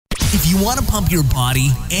If you want to pump your body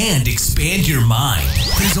and expand your mind,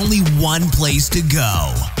 there's only one place to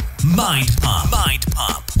go. Mind Pump. Mind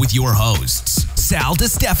Pump with your hosts, Sal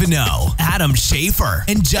DiStefano, Adam Schaefer,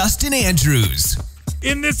 and Justin Andrews.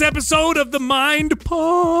 In this episode of the Mind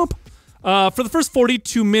Pump, for the first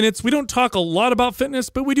 42 minutes, we don't talk a lot about fitness,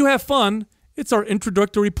 but we do have fun. It's our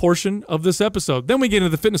introductory portion of this episode. Then we get into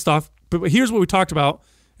the fitness stuff, but here's what we talked about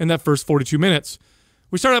in that first 42 minutes.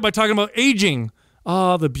 We started out by talking about aging.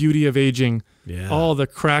 Oh, the beauty of aging. Yeah. All the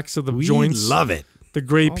cracks of the joints. We love it. The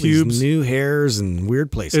gray pubes. These new hairs and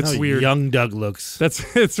weird places. It's weird. Young Doug looks.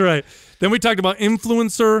 That's right. Then we talked about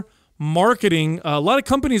influencer marketing. A lot of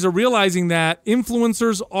companies are realizing that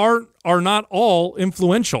influencers are not all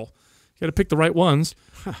influential. You got to pick the right ones.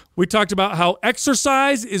 We talked about how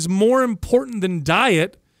exercise is more important than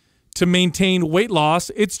diet to maintain weight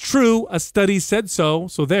loss. It's true. A study said so.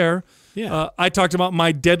 So there. Yeah. I talked about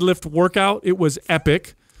my deadlift workout. It was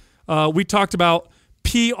epic. We talked about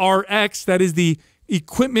PRx. That is the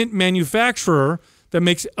equipment manufacturer that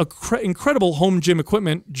makes incredible home gym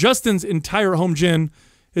equipment. Justin's entire home gym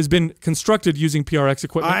has been constructed using PRx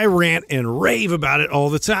equipment. I rant and rave about it all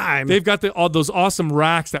the time. They've got all those awesome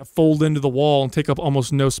racks that fold into the wall and take up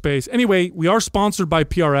almost no space. Anyway, we are sponsored by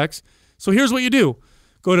PRx. So here's what you do.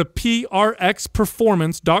 Go to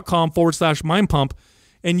prxperformance.com/mindpump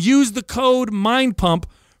and use the code MINDPUMP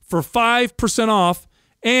for 5% off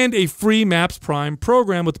and a free MAPS Prime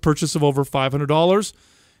program with the purchase of over $500.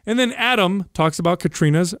 And then Adam talks about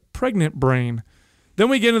Catrina's pregnant brain. Then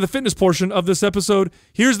we get into the fitness portion of this episode.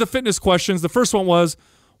 Here's the fitness questions. The first one was,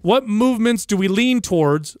 what movements do we lean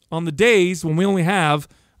towards on the days when we only have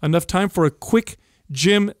enough time for a quick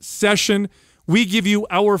gym session? We give you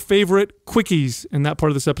our favorite quickies in that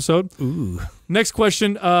part of this episode. Ooh. Next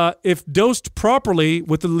question, if dosed properly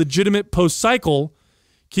with a legitimate post-cycle,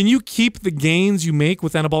 can you keep the gains you make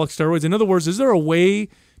with anabolic steroids? In other words, is there a way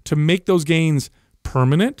to make those gains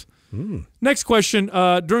permanent? Next question,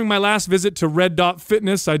 during my last visit to Red Dot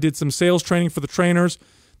Fitness, I did some sales training for the trainers.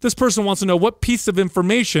 This person wants to know what piece of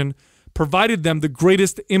information provided them the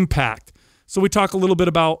greatest impact. So we talk a little bit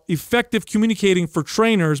about effective communicating for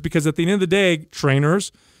trainers, because at the end of the day,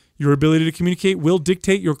 trainers, your ability to communicate will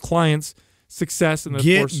dictate your client's success. And of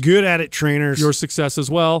course, get good at it, trainers. Your success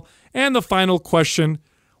as well. And the final question,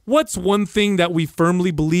 what's one thing that we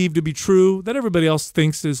firmly believe to be true that everybody else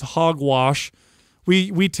thinks is hogwash?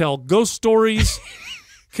 We tell ghost stories,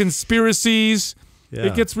 conspiracies. Yeah.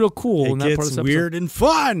 It gets real cool in that part of the episode. It gets weird and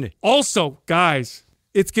fun. Also, guys,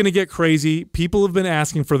 it's going to get crazy. People have been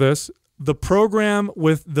asking for this. The program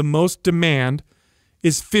with the most demand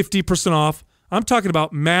is 50% off. I'm talking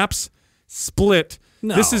about MAPS Split.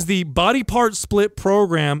 No. This is the body part split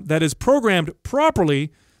program that is programmed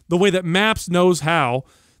properly the way that MAPS knows how.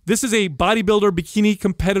 This is a bodybuilder, bikini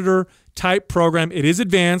competitor type program. It is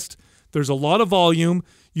advanced. There's a lot of volume.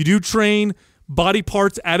 You do train body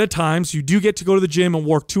parts at a time, so you do get to go to the gym and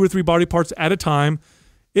work 2 or 3 body parts at a time.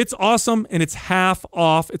 It's awesome, and it's half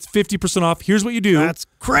off. It's 50% off. Here's what you do. That's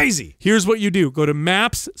crazy. Here's what you do. Go to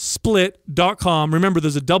mapssplit.com. Remember,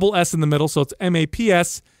 there's a double S in the middle, so it's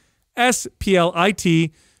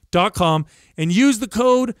MAPSSPLIT.com, and use the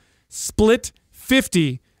code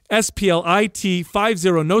SPLIT50,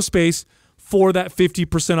 SPLIT50, no space, for that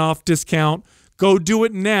 50% off discount. Go do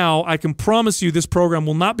it now. I can promise you this program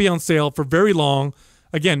will not be on sale for very long.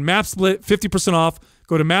 Again, MapSplit, 50% off.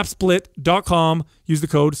 Go to mapsplit.com. Use the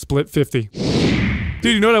code SPLIT50.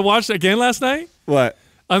 Dude, you know what I watched again last night? What?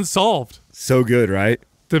 Unsolved. So good, right?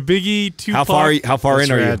 The Biggie Tupac. How far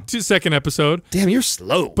in are you? 2-second episode. Damn, you're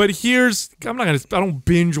slow. But I don't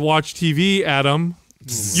binge watch TV, Adam.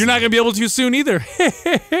 You're not going to be able to soon either.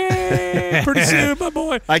 Pretty soon, my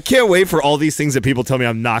boy. I can't wait for all these things that people tell me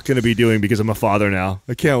I'm not going to be doing because I'm a father now.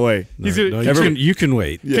 I can't wait. You can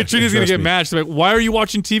wait. Yeah. Katrina's going to get mad. She's like, why are you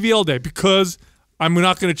watching TV all day? Because I'm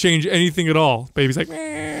not going to change anything at all. Baby's like,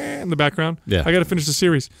 in the background. Yeah. I got to finish the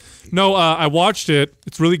series. No, I watched it.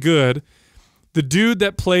 It's really good. The dude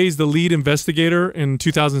that plays the lead investigator in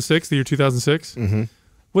 2006, the year 2006,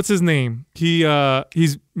 what's his name? He's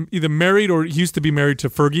either married or he used to be married to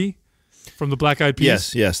Fergie from the Black Eyed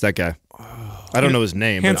Peas. Yes, that guy. I don't know his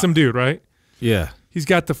name. Handsome dude, right? Yeah. He's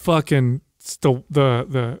got the fucking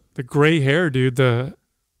the gray hair, dude. What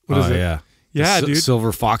is it? Yeah. Yeah, dude.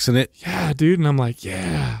 Silver fox in it. Yeah, dude. And I'm like,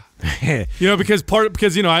 yeah. Because I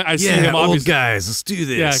see him old obviously. guys, let's do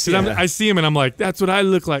this. Yeah, because I see him and I'm like, that's what I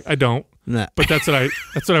look like. I don't. Nah. But that's what I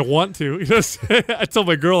want to. I told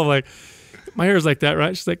my girl, I'm like, my hair is like that,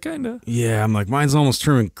 right? She's like, kinda. Yeah, I'm like, mine's almost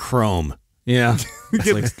turning chrome. Yeah.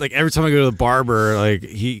 It's like every time I go to the barber, like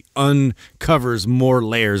he uncovers more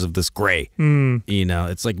layers of this gray. You know,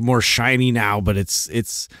 it's like more shiny now, but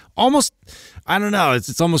it's almost, I don't know,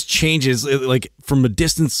 it's almost changes like from a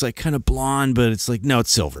distance, like kind of blonde, but it's like, no,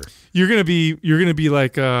 it's silver. You're gonna be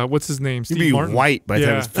like what's his name? Steve You'd be Martin? white by the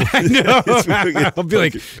time it's I know. I'll be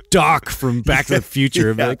like Doc from Back to the Future.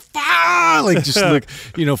 I'll be like, like just look,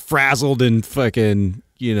 you know, frazzled and fucking,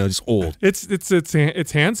 you know, just old.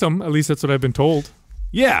 It's handsome. At least that's what I've been told.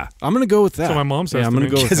 Yeah, I'm gonna go with that. So my mom says. Yeah, I'm to gonna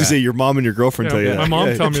me. go with As you that. say, your mom and your girlfriend tell you that. My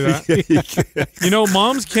mom told me that. You know,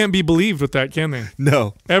 moms can't be believed with that, can they?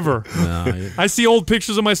 No. Ever. No, I see old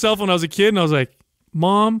pictures of myself when I was a kid, and I was like,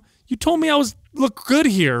 Mom, you told me I look good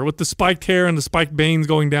here with the spiked hair and the spiked bangs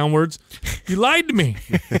going downwards. You lied to me.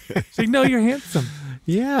 She's like, no, you're handsome.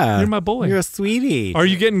 Yeah, You're my boy. You're a sweetie. Are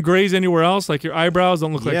you getting grays anywhere else? Like your eyebrows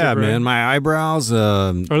don't look like Yeah, they're gray? man, my eyebrows.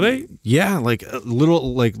 Are they? Yeah, like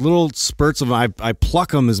little spurts of them. I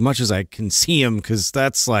pluck them as much as I can see them because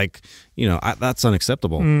that's like, you know, that's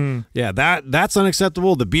unacceptable. Yeah, that's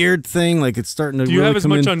unacceptable. The beard thing, like it's starting to. Do you really have as come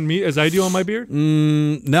much in. on me as I do on my beard?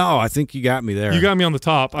 No, I think you got me there. You got me on the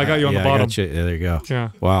top. I got you on the I bottom. got you. Yeah, there you go. Yeah.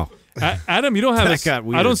 Wow. Adam, you don't have. That got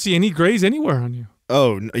weird. I don't see any grays anywhere on you.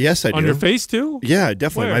 Oh, yes, I do. On your face too? Yeah,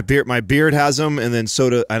 definitely. Where? My beard has them, and then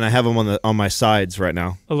and I have them on my sides right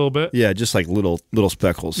now. A little bit. Yeah, just like little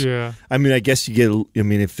speckles. Yeah. I mean, I guess you get. I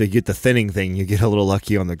mean, if you get the thinning thing, you get a little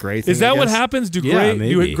lucky on the gray thing. Is that I what guess. happens? Do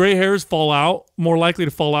maybe. gray hairs fall out? More likely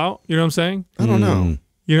to fall out? You know what I'm saying? I don't know.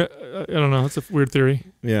 You know, I don't know. That's a weird theory.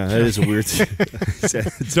 Yeah, that is a weird.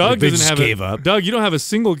 Doug They doesn't just have gave up. Doug, you don't have a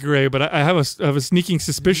single gray, but I have a sneaking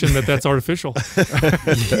suspicion that that's artificial.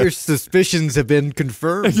 Your suspicions have been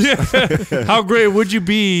confirmed. Yeah. How gray would you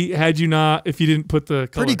be had you not if you didn't put the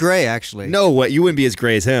color? Pretty gray, actually. No, what you wouldn't be as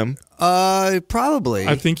gray as him. Probably.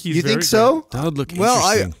 I think he's. You very think so? That would look Well,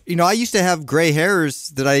 interesting. I used to have gray hairs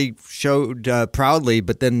that I showed proudly,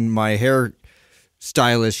 but then my hair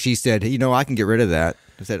stylist, she said, I can get rid of that.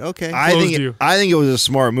 I said, okay. I think it was a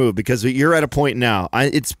smart move because you're at a point now.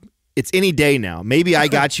 It's any day now. Maybe I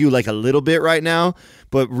got you like a little bit right now,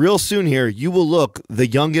 but real soon here you will look the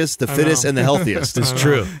youngest, the fittest, and the healthiest. It's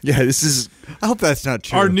true. Yeah, this is. I hope that's not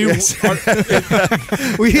true. Our new.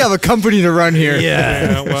 We have a company to run here.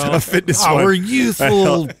 Yeah. Well. A fitness Oh, one. we're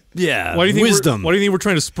youthful. Yeah. Why do you think wisdom. Why do you think we're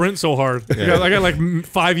trying to sprint so hard? I got like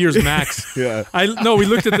 5 years max. Yeah. We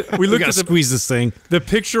looked at we gotta squeeze this thing. the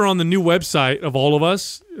picture on the new website of all of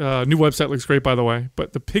us. New website looks great, by the way.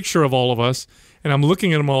 But the picture of all of us, and I'm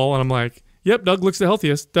looking at them all, and I'm like, "Yep, Doug looks the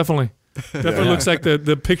healthiest. Definitely looks like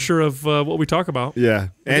the picture of what we talk about." Yeah,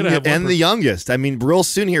 gotta have one and the youngest. I mean, real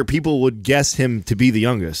soon here, people would guess him to be the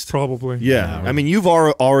youngest. Probably. Yeah, I mean, you've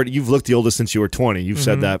looked the oldest since you were 20. You've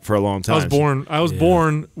said that for a long time. I was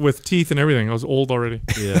born with teeth and everything. I was old already.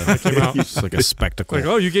 Yeah. I came out. It's like a spectacle. Like,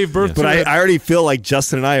 oh, you gave birth to But it. I already feel like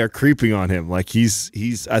Justin and I are creeping on him. Like he's.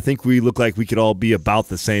 I think we look like we could all be about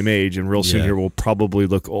the same age, and real soon Yeah. here we'll probably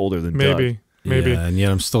look older than Maybe. Doug. Maybe. Yeah, and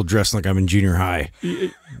yet I'm still dressed like I'm in junior high.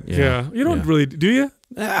 Yeah. You don't really, do you?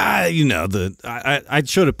 You know, I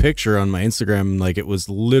showed a picture on my Instagram, like it was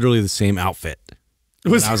literally the same outfit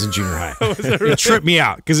when I was in junior high. It tripped me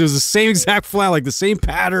out because it was the same exact flat, like the same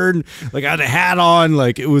pattern. Like I had a hat on,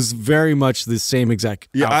 like it was very much the same exact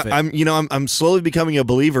outfit. I'm slowly becoming a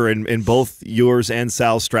believer in both yours and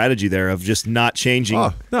Sal's strategy there of just not changing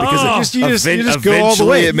because you just go all the eventually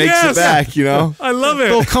way. it makes Yes! it back. You know. I love it.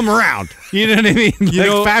 They'll come around. You know what I mean?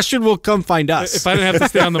 Fashion will come find us. If I didn't have to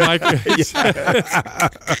stay on the mic,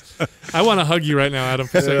 I want to hug you right now, Adam,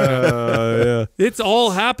 for saying that. It's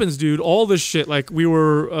all happens, dude. All this shit. Like I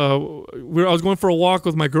was going for a walk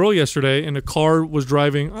with my girl yesterday, and a car was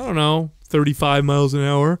driving, I don't know, 35 miles an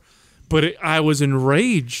hour, but I was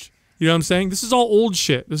enraged. You know what I'm saying? This is all old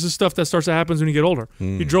shit. This is stuff that starts to happen when you get older.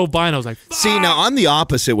 You drove by, and I was like, fuck! See, now I'm the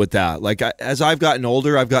opposite with that. Like as I've gotten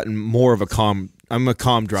older, I've gotten more of a calm. I'm a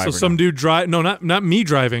calm driver. So some dude drive? No, not me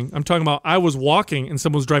driving. I'm talking about I was walking and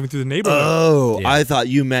someone was driving through the neighborhood. Oh, I thought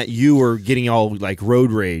you meant you were getting all like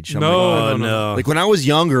road rage. I'm No. Like when I was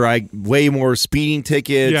younger, I way more speeding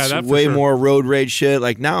tickets, Yeah, that for way sure. more road rage shit.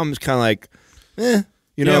 Like now I'm just kind of like,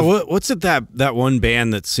 you know. What's it that one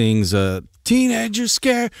band that sings "Teenager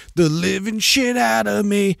Scare the Living Shit Out of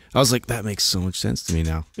Me"? I was like, that makes so much sense to me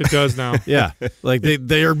now. It does now. Yeah, like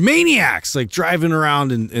they are maniacs, like driving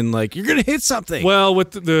around and like you're gonna hit something. Well,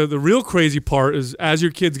 what the real crazy part is, as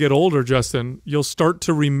your kids get older, Justin, you'll start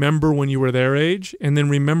to remember when you were their age, and then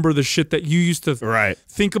remember the shit that you used to Right.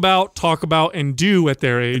 think about, talk about, and do at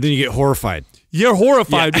their age. And then you get horrified. You're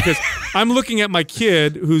horrified because I'm looking at my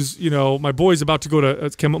kid who's, my boy's about to go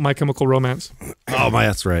to My Chemical Romance. Oh,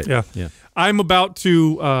 that's right. Yeah. I'm about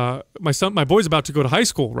to, my boy's about to go to high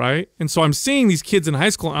school, right? And so I'm seeing these kids in high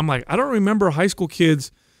school. And I'm like, I don't remember high school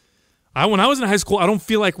kids. When I was in high school, I don't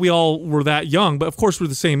feel like we all were that young, but of course we're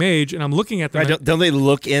the same age. And I'm looking at them. Right, don't they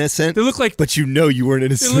look innocent? They look like, but you weren't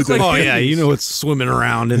innocent. They look like yeah, you know what's swimming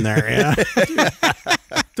around in there. Yeah,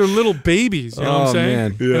 they're little babies. You know what I'm saying?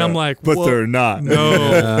 Man. Yeah. And I'm like, but they're not.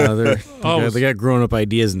 No, they got grown up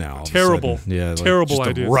ideas now. all of a terrible. sudden. Yeah, Terrible just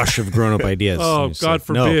ideas. A rush of grown up ideas. Oh, And it's God like,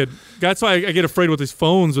 no. forbid. That's why I get afraid with these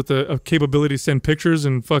phones with the capability to send pictures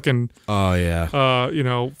and fucking, Oh yeah.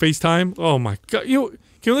 FaceTime. Oh my God.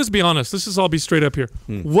 Let's be honest. Let's just all be straight up here.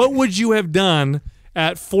 What would you have done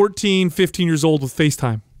at 14, 15 years old with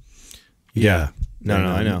FaceTime? Yeah. No,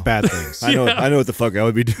 I know. Bad things. I know what the fuck I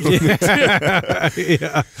would be doing.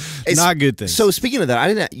 Yeah. Not good things. So speaking of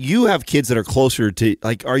that, you have kids that are closer to,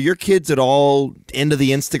 like, are your kids at all into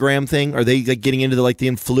the Instagram thing? Are they like getting into the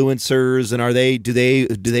influencers, and do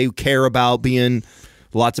they care about being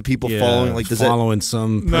lots of people following? Like, following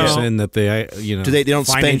some person that they they don't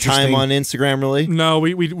find spend time interesting? on Instagram really? No,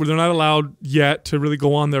 they're not allowed yet to really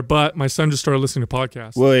go on there. But my son just started listening to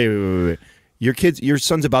podcasts. Wait. Your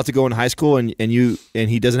son's about to go in high school, and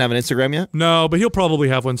he doesn't have an Instagram yet? No, but he'll probably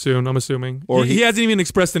have one soon, I'm assuming. Or he hasn't even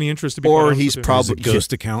expressed any interest to be Or honest he's with you. probably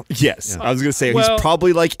ghost account. Yes, Yeah. I was gonna say Well- he's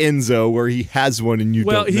probably like Enzo, where he has one and you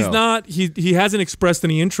don't know. Well, he's not. He hasn't expressed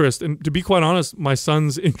any interest. And to be quite honest, my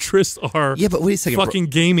son's interests are Yeah, but wait a second, bro. fucking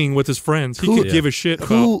gaming with his friends. He could give a shit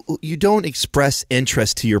about. You don't express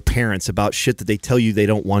interest to your parents about shit that they tell you they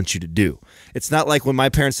don't want you to do. It's not like when my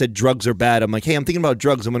parents said drugs are bad. I'm like, hey, I'm thinking about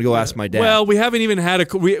drugs. I'm gonna go ask my dad. Well, we haven't even had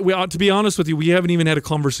to be honest with you, we haven't even had a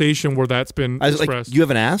conversation where that's been I was expressed. like, you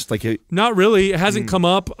haven't asked? Like, Not really. It hasn't come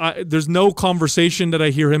up. There's no conversation that I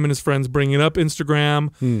hear him and his friends bringing up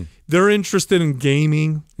Instagram. They're interested in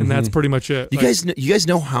gaming, and that's pretty much it. you guys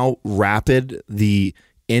know how rapid the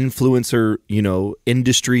influencer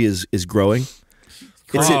industry is growing?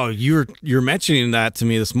 You're mentioning that to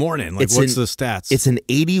me this morning. Like, what's the stats? It's an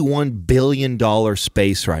 $81 billion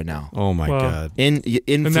space right now. Oh my God. And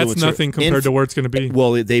that's nothing compared to where it's going to be.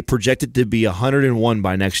 Well, they project it to be 101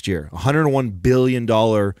 by next year. $101 billion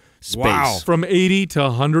space. Wow. From 80 to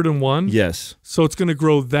 101? Yes. So it's going to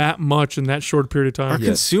grow that much in that short period of time. Are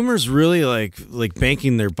consumers really like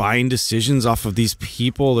banking their buying decisions off of these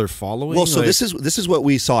people they're following? Well, so Like- this is what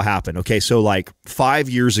we saw happen. Okay, so like 5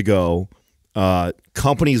 years ago,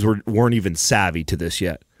 companies weren't even savvy to this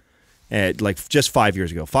yet. Like just 5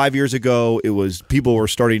 years ago. 5 years ago, it was people were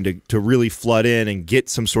starting to really flood in and get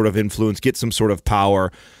some sort of influence, get some sort of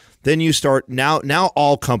power. Then you start now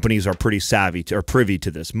all companies are pretty savvy or privy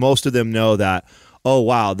to this. Most of them know that, oh,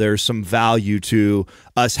 wow, there's some value to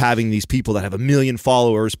us having these people that have 1 million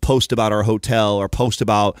followers post about our hotel or post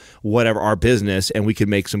about whatever our business, and we can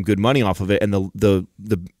make some good money off of it. And the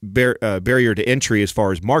barrier to entry as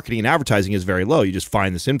far as marketing and advertising is very low. You just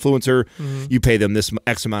find this influencer, you pay them this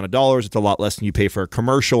X amount of dollars. It's a lot less than you pay for a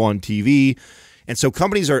commercial on TV. And so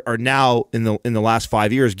companies are now in the last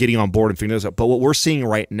 5 years getting on board and figuring this out. But what we're seeing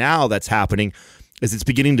right now that's happening is it's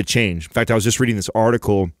beginning to change. In fact, I was just reading this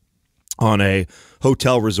article on a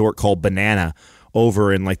hotel resort called Banana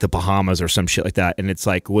over in like the Bahamas or some shit like that, and it's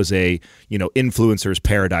like was a influencer's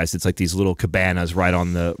paradise. It's like these little cabanas right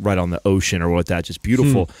on the ocean or what that, just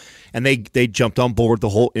beautiful. And they jumped on board the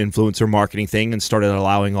whole influencer marketing thing and started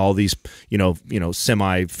allowing all these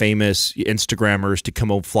semi-famous Instagrammers to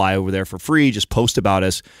come fly over there for free, just post about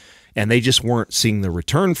us. And they just weren't seeing the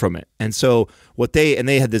return from it. And so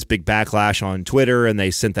they had this big backlash on Twitter, and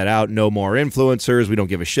they sent that out. No more influencers. We don't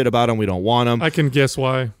give a shit about them. We don't want them. I can guess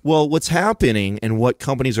why. Well, what's happening and what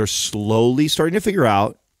companies are slowly starting to figure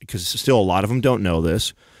out, because still a lot of them don't know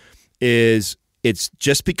this, is it's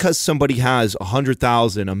just because somebody has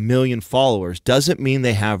 100,000, 1 million followers doesn't mean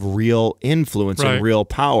they have real influence and real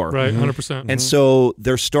power. Right, 100%. And so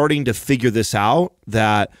they're starting to figure this out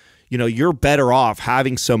that you're better off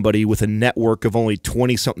having somebody with a network of only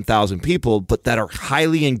 20-something thousand people, but that are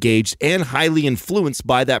highly engaged and highly influenced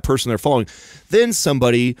by that person they're following, than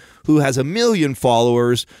somebody who has 1 million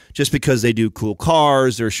followers just because they do cool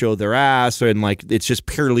cars or show their ass, and like it's just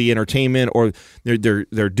purely entertainment, or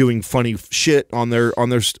they're doing funny shit on their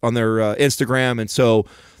Instagram. And so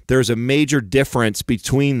there's a major difference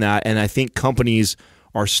between that, and I think companies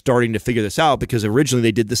are starting to figure this out, because originally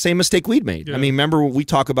they did the same mistake we'd made. Yeah. I mean, remember when we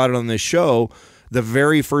talk about it on this show, the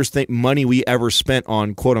very first money we ever spent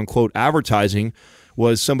on quote unquote advertising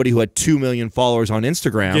was somebody who had 2 million followers on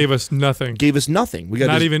Instagram. Gave us nothing. We got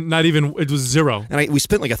not even. It was zero. And we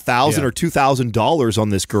spent like $1,000 or $2,000 on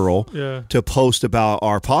this girl to post about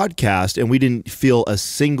our podcast, and we didn't feel a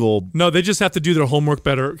single. No, they just have to do their homework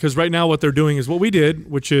better, because right now what they're doing is what we did,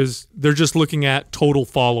 which is they're just looking at total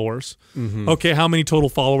followers. Okay, how many total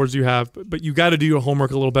followers do you have? But you got to do your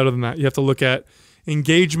homework a little better than that. You have to look at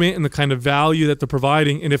engagement and the kind of value that they're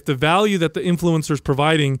providing, and if the value that the influencer is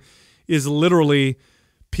providing is literally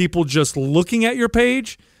people just looking at your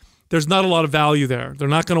page, there's not a lot of value there. They're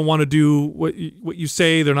not going to want to do what you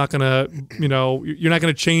say. They're not going to, you're not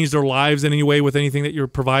going to change their lives in any way with anything that you're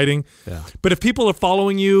providing. Yeah. But if people are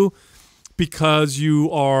following you because you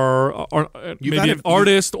are maybe an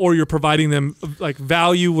artist, or you're providing them like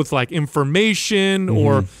value with like information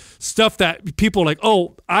or stuff that people are like,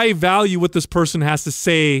 oh, I value what this person has to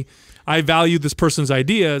say, I value this person's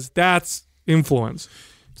ideas, that's influence.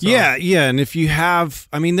 So. Yeah, and if you have,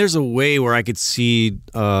 there's a way where I could see,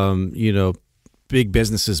 big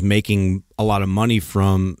businesses making a lot of money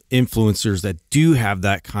from influencers that do have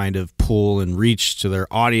that kind of pull and reach to their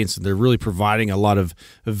audience, and they're really providing a lot of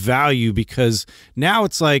value, because now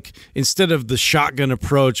it's like, instead of the shotgun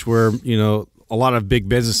approach where, a lot of big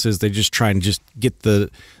businesses, they just try and just get the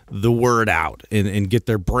word out and get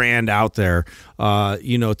their brand out there,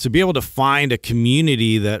 to be able to find a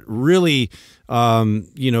community that really,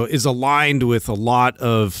 is aligned with a lot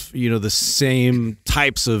of, the same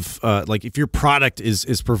types of, like if your product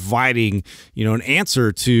is providing, an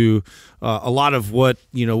answer to a lot of what,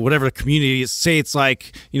 whatever the community is. Say it's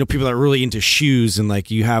like, people that are really into shoes, and like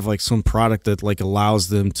you have like some product that like allows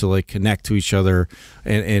them to like connect to each other,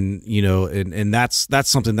 and that's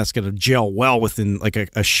something that's going to gel well within like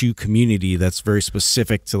a shoe community that's very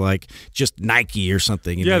specific to like just Nike or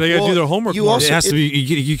something. Yeah, they got to do their homework. It has to be.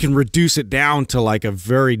 You can reduce it down to like a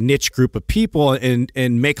very niche group of people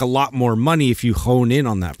and make a lot more money if you hone in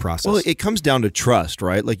on that process. Well, it comes down to trust,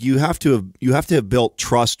 right? Like you have to have built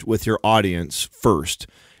trust with your audience first,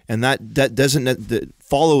 and that doesn't. The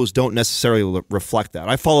follows don't necessarily reflect that.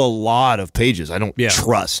 I follow a lot of pages. I don't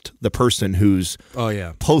trust the person who's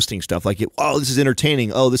posting stuff like, oh, this is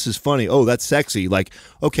entertaining. Oh, this is funny. Oh, that's sexy. Like,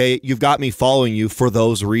 okay, you've got me following you for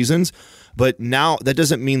those reasons, but now that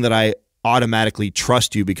doesn't mean that I automatically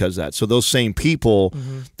trust you because of that. So those same people,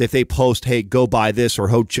 if they post, hey, go buy this, or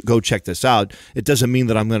go check this out, it doesn't mean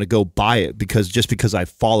that I'm going to go buy it just because I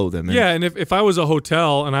follow them. And if I was a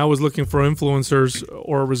hotel and I was looking for influencers,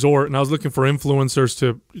 or a resort, and I was looking for influencers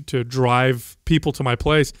to drive people to my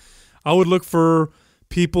place, I would look for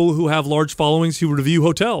people who have large followings who review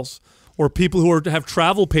hotels, or people who have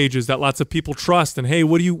travel pages that lots of people trust. And hey,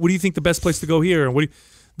 what do you think the best place to go here? And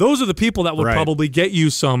those are the people that would probably get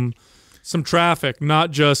you some traffic,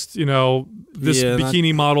 not just this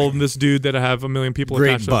bikini model and this dude that have 1 million people great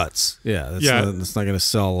attached butts. That's not going to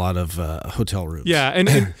sell a lot of hotel rooms.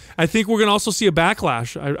 And I think we're going to also see a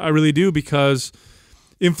backlash. I really do, because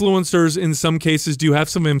influencers in some cases do have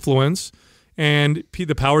some influence, and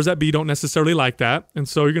the powers that be don't necessarily like that, and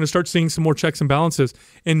so you're going to start seeing some more checks and balances,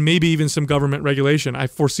 and maybe even some government regulation. I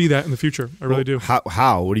foresee that in the future. I really do.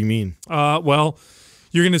 How? What do you mean? Well,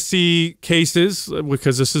 you're going to see cases,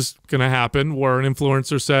 because this is going to happen, where an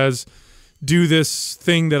influencer says, do this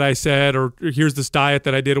thing that I said, or here's this diet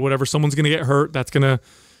that I did, or whatever. Someone's going to get hurt. That's going to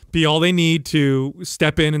be all they need to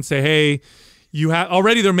step in and say, hey,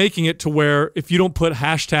 already they're making it to where if you don't put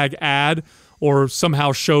hashtag ad, or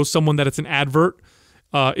somehow show someone that it's an advert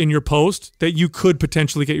in your post, that you could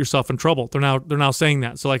potentially get yourself in trouble. They're now saying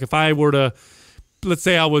that. So like if I were to, let's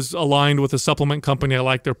say I was aligned with a supplement company, I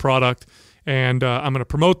like their product, and I'm going to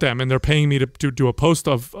promote them, and they're paying me to do a post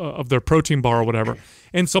of their protein bar or whatever.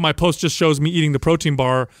 And so my post just shows me eating the protein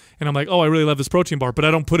bar, and I'm like, oh, I really love this protein bar, but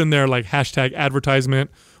I don't put in there like hashtag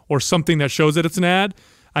advertisement or something that shows that it's an ad.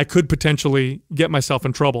 I could potentially get myself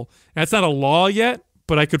in trouble. And that's not a law yet,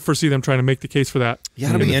 but I could foresee them trying to make the case for that. Yeah,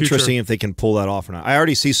 it'll be interesting if they can pull that off or not. I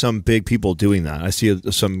already see some big people doing that. I see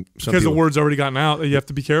some because people. The word's already gotten out that you have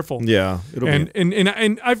to be careful. Yeah,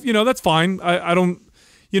 and I've that's fine. I don't.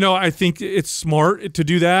 I think it's smart to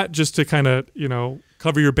do that, just to kind of,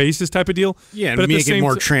 cover your bases type of deal. Yeah, and make it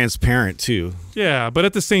more transparent too. Yeah, but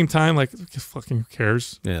at the same time, like, fucking who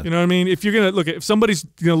cares? Yeah. You know what I mean? If you're going to if somebody's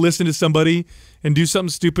going to listen to somebody and do something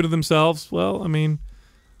stupid to themselves, well, I mean,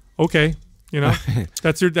 okay.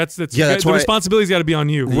 That's the responsibility's got to be on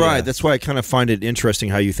you. Right. Yeah. That's why I kind of find it interesting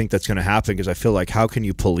how you think that's going to happen, because I feel like, how can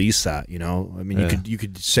you police that? I mean, you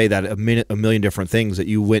could say that a million different things, that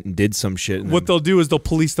you went and did some shit. What they'll do is they'll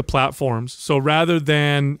police the platforms. So rather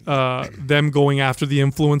than them going after the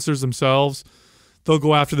influencers themselves, they'll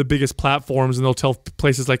go after the biggest platforms and they'll tell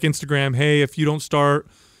places like Instagram, hey, if you don't start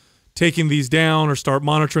taking these down or start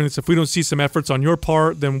monitoring this, if we don't see some efforts on your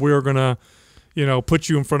part, then we're going to, put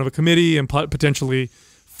you in front of a committee and potentially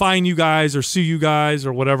fine you guys or sue you guys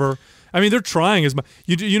or whatever. I mean, they're trying as much.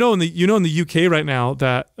 In the UK right now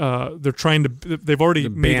that they're trying to. They've already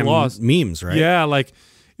made laws. Memes, right? Yeah, like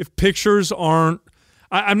if pictures aren't.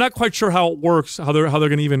 I'm not quite sure how it works, how they're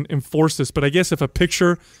going to even enforce this. But I guess if a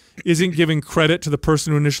picture isn't giving credit to the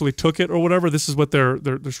person who initially took it or whatever, this is what their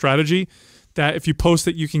strategy. That if you post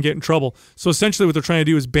it, you can get in trouble. So essentially, what they're trying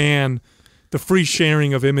to do is ban the free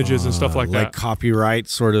sharing of images and stuff like that. Like copyright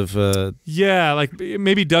sort of. Yeah, like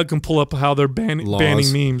maybe Doug can pull up how they're banning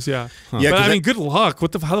memes. Yeah, Yeah, but I mean, good luck. How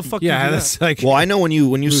the fuck? do you do that's that? like. Well, I know when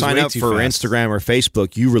you sign way up too for fast. Instagram or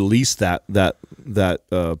Facebook, you release that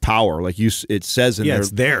power. Like it says in there.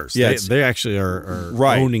 It's theirs. Yeah, they actually are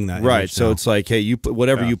right, owning that. Right. image So now. it's like, hey, you put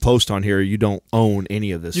whatever you post on here, you don't own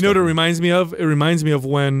any of this. You know what it stuff. reminds me of? It reminds me of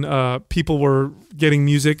when people were getting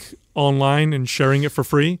music online and sharing it for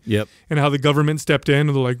free. Yep. And how the government stepped in and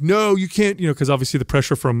they're like, no, you can't, because obviously the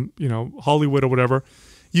pressure from, Hollywood or whatever,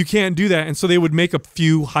 you can't do that. And so they would make a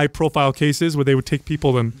few high profile cases where they would take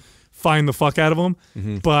people and fine the fuck out of them.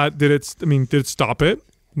 Mm-hmm. But did it stop it?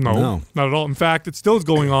 No, not at all. In fact, it still is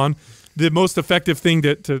going on. The most effective thing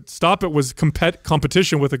to stop it was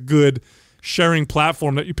competition with a good sharing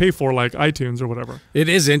platform that you pay for, like iTunes or whatever. It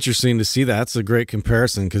is interesting to see that. That's a great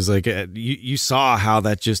comparison because, like, you saw how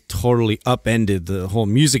that just totally upended the whole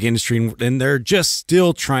music industry, and they're just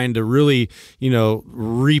still trying to really,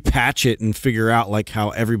 repatch it and figure out like how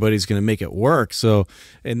everybody's going to make it work. So,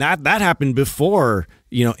 and that happened before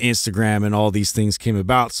Instagram and all these things came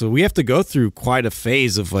about. So we have to go through quite a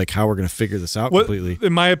phase of like how we're going to figure this out completely.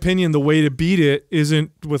 In my opinion, the way to beat it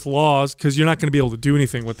isn't with laws because you're not going to be able to do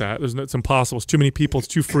anything with that. It's impossible. It's too many people. It's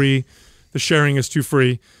too free. The sharing is too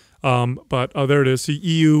free. But there it is. The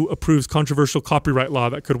EU approves controversial copyright law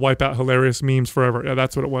that could wipe out hilarious memes forever. Yeah,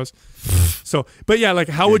 that's what it was. So, but yeah, like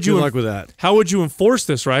how would you good luck with that? How would you enforce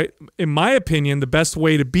this? Right? In my opinion, the best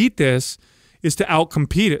way to beat this is to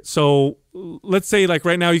outcompete it. So let's say like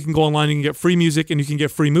right now you can go online, you can get free music and you can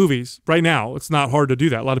get free movies. Right now, it's not hard to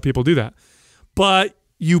do that. A lot of people do that. But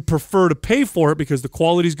you prefer to pay for it because the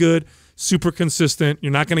quality's good, super consistent.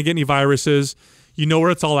 You're not going to get any viruses. You know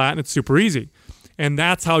where it's all at and it's super easy. And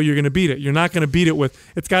that's how you're going to beat it. You're not going to beat it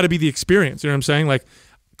with, it's got to be the experience. You know what I'm saying? Like,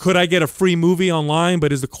 could I get a free movie online,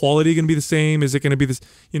 but is the quality going to be the same? Is it going to be this,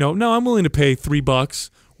 no, I'm willing to pay $3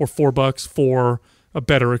 or $4 for a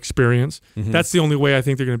better experience. Mm-hmm. That's the only way I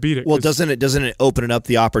think they're going to beat it. Well, doesn't it open it up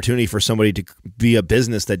the opportunity for somebody to be a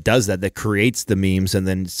business that does that creates the memes and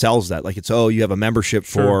then sells that? Like you have a membership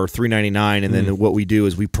for $3.99, and then what we do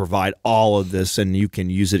is we provide all of this, and you can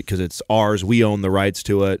use it because it's ours. We own the rights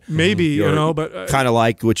to it. Maybe but kind of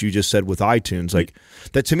like what you just said with iTunes. Like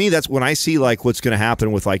that to me, that's when I see like what's going to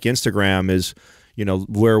happen with like Instagram is,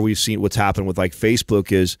 where we've seen what's happened with like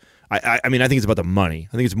Facebook is. I mean, I think it's about the money.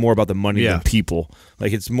 I think it's more about the money than people.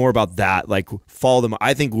 Like it's more about that. Like follow them.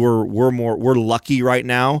 I think we're lucky right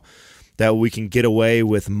now that we can get away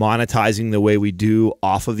with monetizing the way we do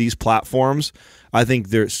off of these platforms. I think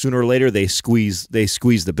sooner or later they squeeze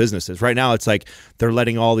the businesses. Right now it's like they're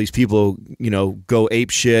letting all these people, go ape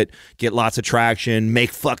shit, get lots of traction,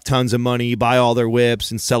 make fuck tons of money, buy all their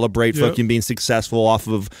whips, and celebrate fucking being successful off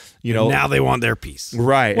of, Now they want their piece.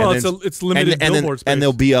 Right. Well, and it's limited billboard space. and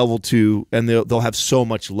they'll be able to, and they'll have so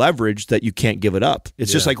much leverage that you can't give it up.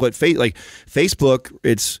 It's just like Facebook.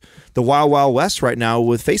 It's the wild, wild west right now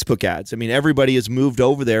with Facebook ads. I mean, everybody has moved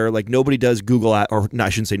over there. Like nobody does Google ad, or no, I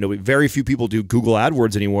shouldn't say nobody. Very few people do Google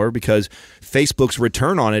AdWords anymore because Facebook's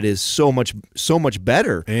return on it is so much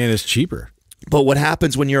better. And it's cheaper. But what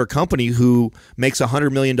happens when you're a company who makes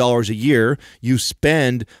 $100 million a year, you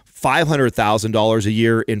spend $500,000 a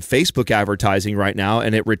year in Facebook advertising right now,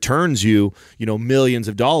 and it returns you, millions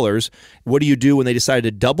of dollars. What do you do when they decide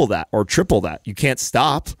to double that or triple that? You can't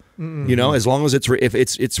stop. As long as if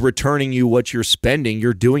it's returning you what you're spending,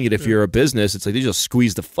 you're doing it. If you're a business, it's like they just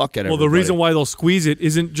squeeze the fuck out of it. Well, the reason why they'll squeeze it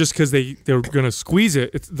isn't just because they're going to squeeze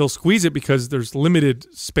it. They'll squeeze it because there's limited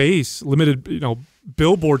space, limited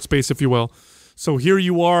billboard space, if you will. So here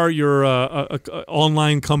you are, you're a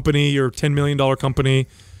online company, you're a $10 million company,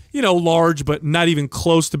 large, but not even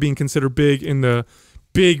close to being considered big in the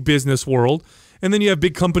big business world. And then you have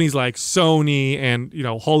big companies like Sony and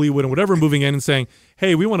Hollywood and whatever moving in and saying,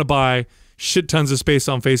 hey, we want to buy shit tons of space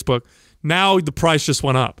on Facebook. Now the price just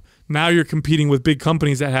went up. Now you're competing with big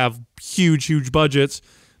companies that have huge budgets.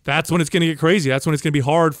 That's when it's going to get crazy. That's when it's going to be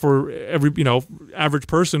hard for every average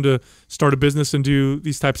person to start a business and do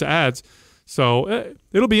these types of ads. So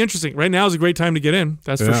it'll be interesting. Right now is a great time to get in.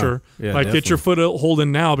 That's for sure. Yeah, like get your foothold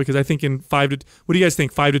in now, because I think in what do you guys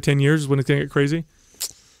think? 5 to 10 years is when it's gonna get crazy.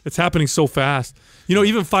 It's happening so fast. You know,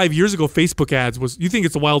 even 5 years ago, Facebook ads you think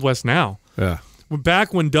it's the Wild West now. Yeah.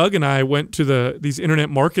 Back when Doug and I went to these internet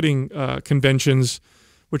marketing conventions,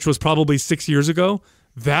 which was probably 6 years ago,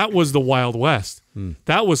 that was the Wild West.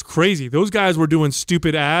 That was crazy. Those guys were doing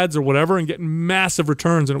stupid ads or whatever and getting massive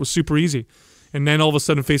returns, and it was super easy. And then all of a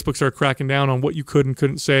sudden, Facebook started cracking down on what you could and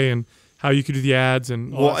couldn't say and how you could do the ads.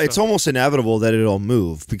 And all that it's stuff. almost inevitable that it'll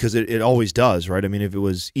move, because it always does, right? I mean, if it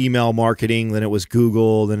was email marketing, then it was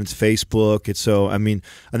Google, then it's Facebook.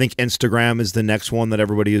 I think Instagram is the next one that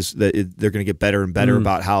everybody they're going to get better and better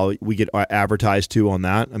about how we get advertised to on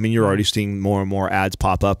that. I mean, you're already seeing more and more ads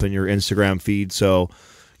pop up in your Instagram feed. So,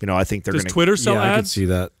 I think they're going to. Does Twitter sell ads? I can see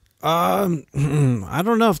that. I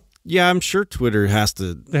don't know if. Yeah, I'm sure Twitter has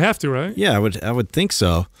to. They have to, right? Yeah, I would think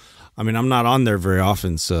so. I mean, I'm not on there very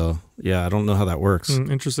often, so yeah, I don't know how that works.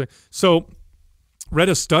 Interesting. So, read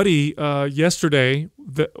a study yesterday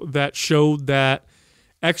that showed that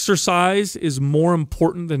exercise is more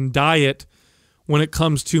important than diet when it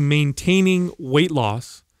comes to maintaining weight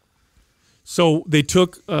loss. So they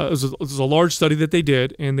took it was a large study that they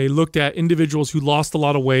did, and they looked at individuals who lost a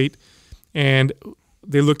lot of weight, and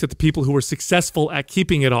they looked at the people who were successful at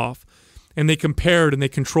keeping it off, and they compared and they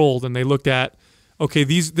controlled, and they looked at, okay,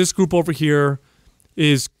 this group over here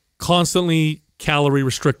is constantly calorie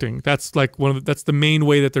restricting. That's like that's the main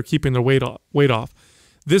way that they're keeping their weight off.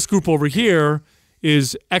 This group over here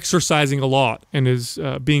is exercising a lot and is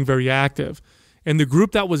being very active. And the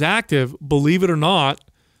group that was active, believe it or not,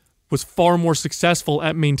 was far more successful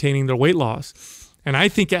at maintaining their weight loss. And I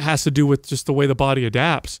think it has to do with just the way the body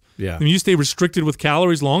adapts. Yeah. When you stay restricted with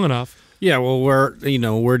calories long enough. Yeah, well, where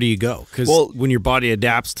do you go? Because when your body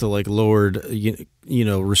adapts to like lowered,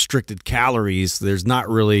 restricted calories, there's not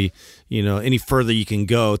really, any further you can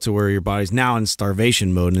go to where your body's now in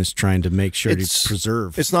starvation mode and is trying to make sure to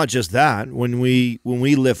preserve. It's not just that. When we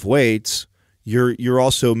lift weights, you're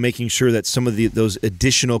also making sure that some of those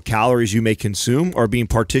additional calories you may consume are being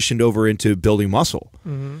partitioned over into building muscle.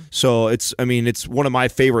 So it's one of my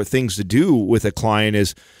favorite things to do with a client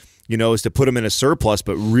is to put them in a surplus,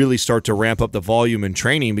 but really start to ramp up the volume in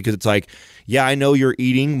training, because it's like, yeah, I know you're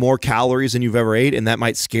eating more calories than you've ever ate, and that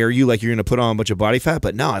might scare you, like you're going to put on a bunch of body fat.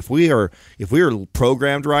 But no, if we are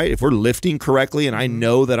programmed right, if we're lifting correctly, and I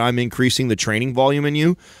know that I'm increasing the training volume in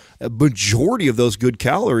you, a majority of those good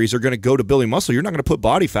calories are going to go to building muscle. You're not going to put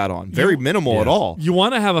body fat on. Very minimal at all. You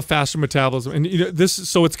want to have a faster metabolism. And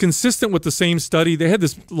so it's consistent with the same study. They had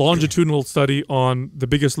this longitudinal study on the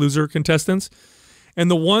Biggest Loser contestants. And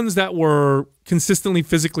the ones that were consistently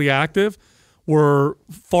physically active were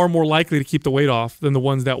far more likely to keep the weight off than the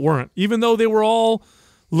ones that weren't, even though they were all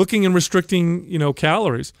looking and restricting,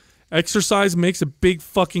 calories. Exercise makes a big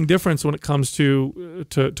fucking difference when it comes to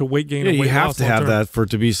weight gain and weight loss. You have to have that for it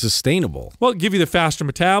to be sustainable. Well, give you the faster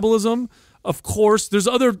metabolism. Of course, there's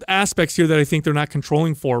other aspects here that I think they're not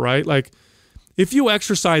controlling for, right? Like, if you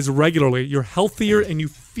exercise regularly, you're healthier and you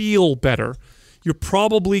feel better. You're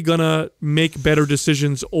probably going to make better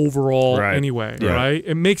decisions overall anyway, right?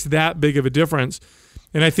 It makes that big of a difference.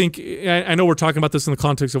 And I think, I know we're talking about this in the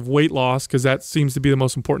context of weight loss, because that seems to be the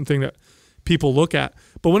most important thing that people look at.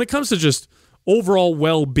 But when it comes to just overall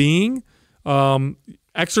well-being,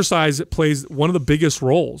 exercise plays one of the biggest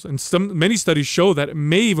roles. And many studies show that it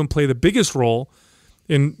may even play the biggest role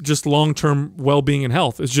in just long-term well-being and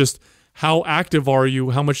health. It's just, how active are you?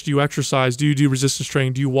 How much do you exercise? Do you do resistance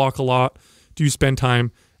training? Do you walk a lot? Do you spend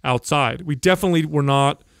time outside? We definitely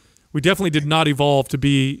did not evolve to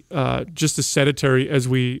be just as sedentary as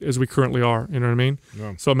we currently are. You know what I mean?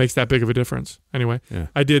 Yeah. So it makes that big of a difference. Anyway,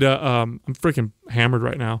 I did I'm freaking hammered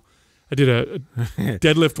right now. I did a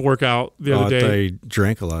deadlift workout the other day. I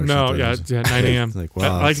drank a lot. No, yeah, 9 a.m. Like,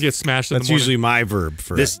 wow, I like to get smashed in the morning. That's usually my verb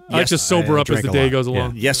for this. I just sober up as the day goes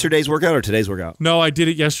along. Yeah. Yesterday's workout or today's workout? No, I did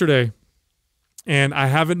it yesterday. And I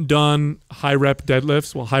haven't done high rep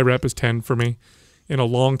deadlifts. Well, high rep is 10 for me in a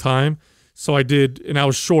long time. So I did, and I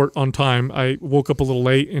was short on time. I woke up a little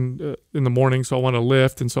late in the morning, so I wanted to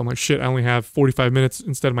lift. And so I'm like, shit, I only have 45 minutes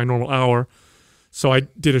instead of my normal hour. So I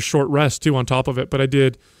did a short rest too on top of it. But I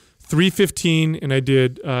did 315, and I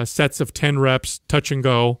did sets of 10 reps, touch and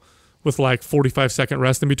go, with like 45-second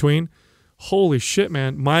rest in between. Holy shit,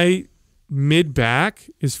 man. My mid back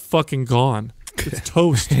is fucking gone. It's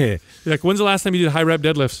toast. Like, when's the last time you did high rep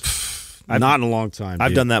deadlifts? Not in a long time.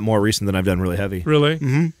 I've done that more recent than I've done really heavy. Really?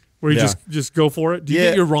 Mm-hmm. where you just go for it? Do you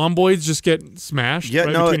get your rhomboids just get smashed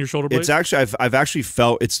between your shoulder blades? It's actually I've actually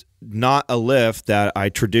felt it's not a lift that I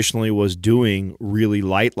traditionally was doing really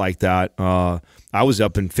light like that. I was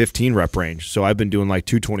up in 15 rep range, so I've been doing like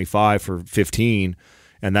 225 for 15,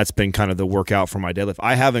 and that's been kind of the workout for my deadlift.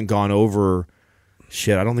 I haven't gone over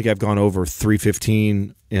I don't think I've gone over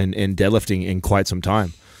 315 in deadlifting in quite some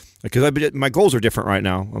time. Because my goals are different right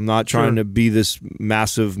now. I'm not trying to be this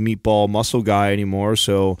massive meatball muscle guy anymore.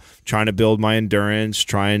 So trying to build my endurance,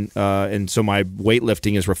 and so my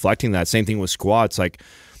weightlifting is reflecting that. Same thing with squats. Like,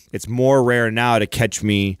 it's more rare now to catch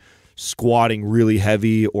me squatting really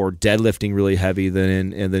heavy or deadlifting really heavy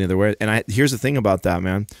than the other way. And here's the thing about that,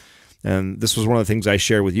 man. And this was one of the things I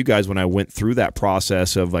shared with you guys when I went through that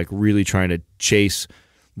process of like really trying to chase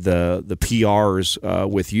the PRs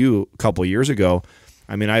with you a couple of years ago.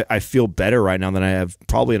 I mean, I feel better right now than I have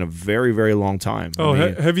probably in a very, very long time. Oh,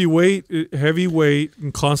 heavy weight,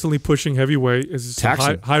 and constantly pushing heavy weight is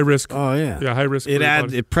high risk. Oh yeah, high risk.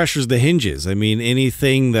 It pressures the hinges. I mean,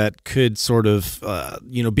 anything that could sort of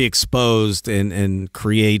be exposed and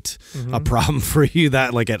create a problem for you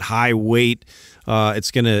that like at high weight,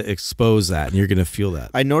 it's going to expose that, and you're going to feel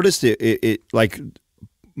that. I noticed it like.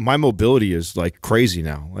 My mobility is like crazy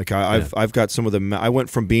now. Like I've got some of the. I went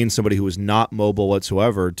from being somebody who was not mobile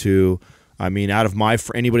whatsoever to, I mean, out of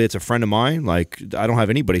anybody that's a friend of mine, like I don't have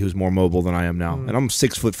anybody who's more mobile than I am now, and I'm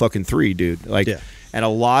 6'3", dude. Like, and a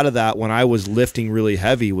lot of that when I was lifting really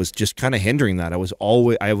heavy was just kind of hindering that.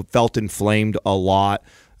 I felt inflamed a lot.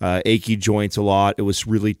 Achy joints a lot. It was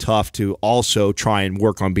really tough to also try and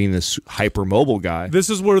work on being this hypermobile guy. This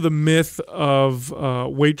is where the myth of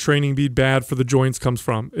weight training being bad for the joints comes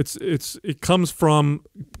from. It comes from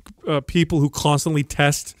people who constantly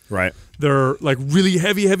test their like really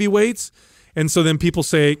heavy weights, and so then people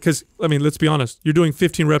say, because I mean, let's be honest, you're doing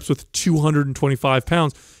 15 reps with 225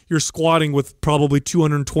 pounds. You're squatting with probably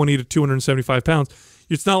 220 to 275 pounds.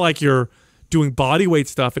 It's not like you're doing body weight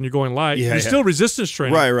stuff and you're going light. You're still resistance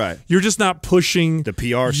training. Right. You're just not pushing the PR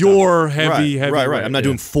your stuff. heavy Right. weight. I'm not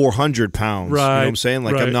doing 400 pounds. Right. You know what I'm saying?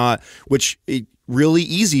 Like I'm not, really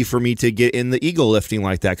easy for me to get in the ego lifting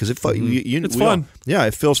like that because it's fun.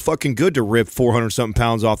 It feels fucking good to rip 400 something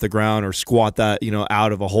pounds off the ground or squat that,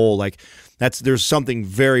 out of a hole. Like there's something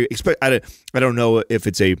very, I don't know if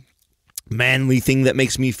it's a manly thing that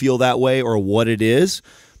makes me feel that way or what it is,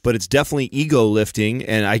 but it's definitely ego lifting,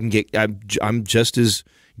 and I'm just as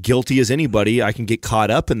guilty as anybody. I can get caught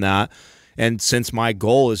up in that. And since my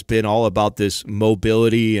goal has been all about this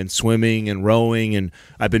mobility and swimming and rowing, and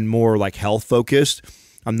I've been more like health focused,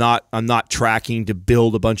 I'm not tracking to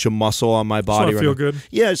build a bunch of muscle on my body. Just want to feel good.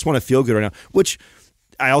 Yeah, I just want to feel good right now. Which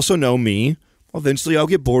I also know me. Eventually, I'll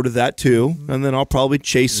get bored of that too, and then I'll probably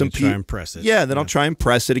chase some people. Try and press it. Yeah, then I'll try and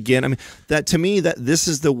press it again. I mean, that to me, that this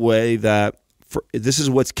is the way that. This is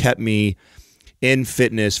what's kept me in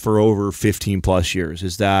fitness for over 15 plus years,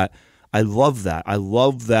 is that I love that. I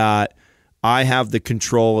love that I have the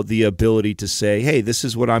control, the ability to say, hey, this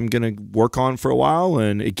is what I'm going to work on for a while.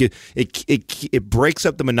 And it breaks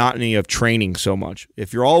up the monotony of training so much.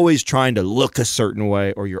 If you're always trying to look a certain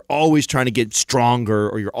way, or you're always trying to get stronger,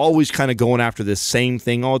 or you're always kind of going after the same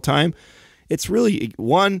thing all the time, it's really,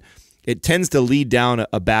 it tends to lead down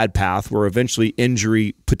a bad path where eventually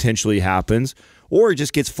injury potentially happens, or it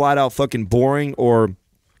just gets flat out fucking boring or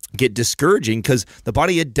get discouraging because the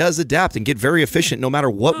body, it does adapt and get very efficient no matter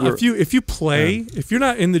what. If you play, if you're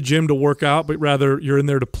not in the gym to work out, but rather you're in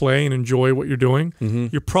there to play and enjoy what you're doing,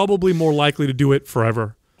 you're probably more likely to do it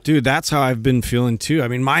forever. Dude, that's how I've been feeling too. I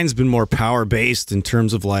mean, mine's been more power-based in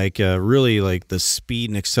terms of like really like the speed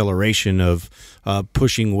and acceleration of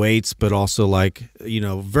pushing weights, but also like,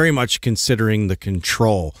 very much considering the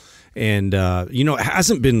control. And it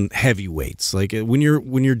hasn't been heavy weights. Like when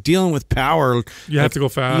you're dealing with power, you have to go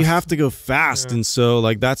fast. You have to go fast, and so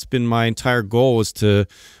like that's been my entire goal, is to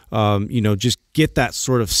just get that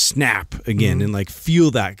sort of snap again and like feel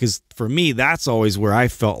that, because for me that's always where I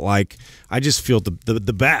felt like I just feel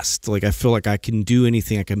the best. Like I feel like I can do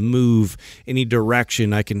anything, I can move any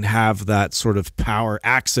direction, I can have that sort of power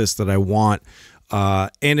access that I want.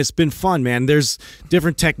 And it's been fun, man. There's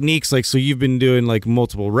different techniques. Like, so you've been doing like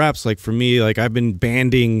multiple reps. Like for me, like I've been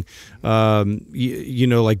banding, like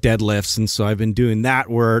deadlifts. And so I've been doing that,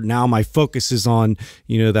 where now my focus is on,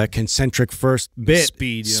 that concentric first bit.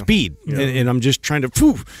 Speed. Yeah. And I'm just trying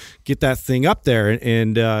to get that thing up there.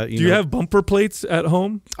 And do you have bumper plates at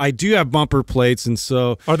home? I do have bumper plates. And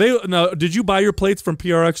so did you buy your plates from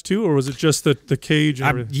PRx too, or was it just the cage and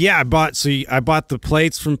everything? I bought the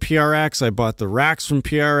plates from PRx. I bought the racks from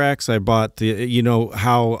PRx. I bought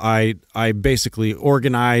how I basically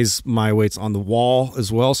organize my weights on the wall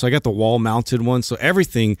as well. So I got the wall mounted one. So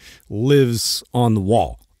everything lives on the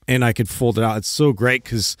wall. And I could fold it out. It's so great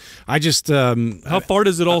because I just how far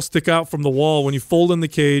does it all stick out from the wall when you fold in the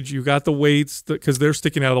cage? You got the weights because they're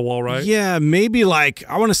sticking out of the wall, right? Yeah, maybe like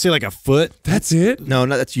I want to say like a foot. That's it. No,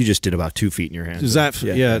 that's you just did about 2 feet in your hand. Is that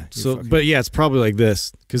so? But yeah, it's probably like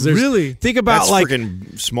this because there's really think about that's like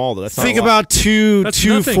freaking small though. That's not think a lot. about two That's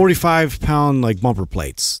 45-pound like bumper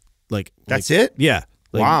plates. That's it. Yeah.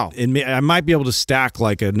 Wow. And I might be able to stack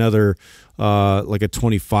like another like a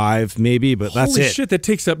 25 maybe, but that's Holy it. shit, that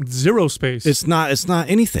takes up zero space. It's not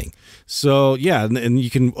anything. So yeah, and you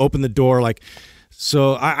can open the door like.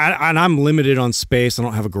 So I'm limited on space. I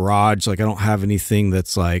don't have a garage. Like I don't have anything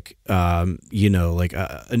that's like like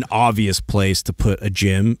an obvious place to put a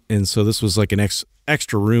gym. And so this was like an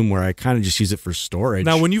extra room where I kind of just use it for storage.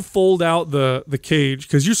 Now, when you fold out the cage,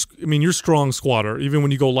 because you're strong squatter, even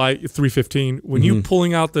when you go light 315, when you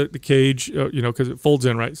pulling out the cage, because it folds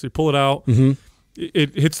in, right? So you pull it out,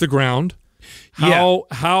 it hits the ground.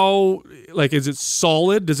 How like is it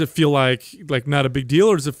solid? Does it feel like not a big deal,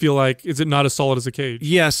 or does it feel like is it not as solid as a cage?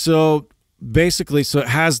 Yeah. So basically, it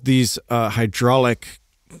has these hydraulic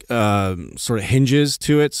sort of hinges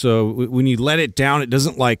to it. So when you let it down, it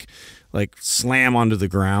doesn't like slam onto the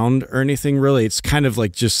ground or anything really. It's kind of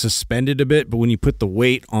like just suspended a bit, but when you put the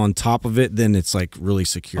weight on top of it, then it's like really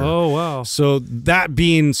secure. Oh, wow. So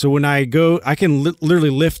when I go, I can literally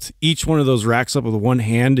lift each one of those racks up with one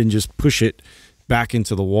hand and just push it back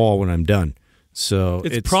into the wall when I'm done. So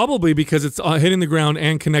it's probably because it's hitting the ground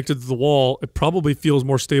and connected to the wall. It probably feels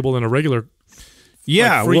more stable than a regular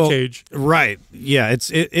free cage. Right. Yeah,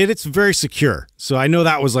 it's very secure. So I know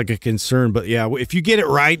that was like a concern, but yeah, if you get it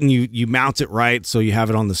right and you mount it right so you have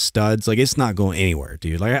it on the studs, like it's not going anywhere,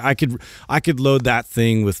 dude. Like I could load that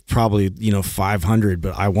thing with probably 500,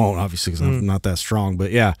 but I won't obviously because I'm not that strong.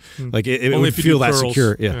 But yeah, like it would feel that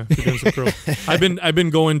secure. Yeah. if you're doing some curls. I've been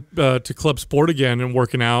going to Club Sport again and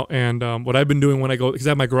working out, and what I've been doing when I go, because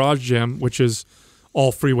I have my garage gym, which is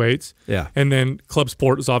all free weights. Yeah. And then Club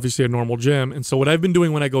Sport is obviously a normal gym. And so what I've been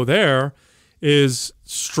doing when I go there is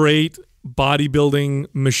straight bodybuilding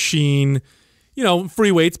machine,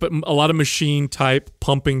 free weights, but a lot of machine type,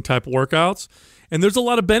 pumping type workouts. And there's a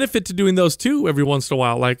lot of benefit to doing those too every once in a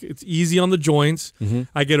while. Like it's easy on the joints.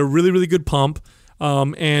 I get a really, really good pump.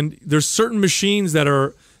 And there's certain machines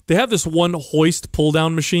they have this one hoist pull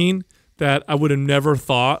down machine that I would have never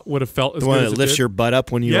thought would have felt as good as it did. The one that lifts your butt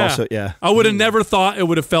up when you also, I would have never thought it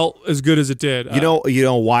would have felt as good as it did. You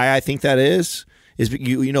know why I think that is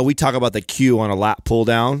we talk about the cue on a lat pull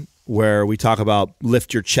down where we talk about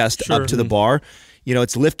lift your chest up to the bar.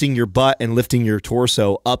 It's lifting your butt and lifting your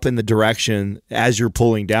torso up in the direction as you're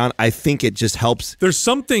pulling down. I think it just helps. There's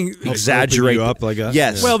something exaggerate you up, I guess.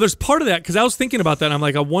 Yes. Well, there's part of that because I was thinking about that. And I'm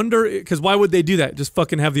like, I wonder, because why would they do that? Just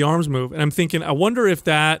fucking have the arms move. And I'm thinking, I wonder if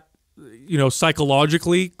that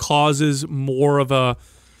psychologically causes more of a,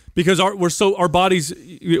 because our bodies,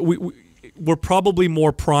 we're probably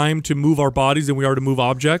more primed to move our bodies than we are to move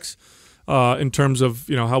objects in terms of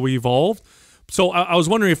how we evolved. So I was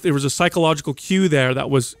wondering if there was a psychological cue there that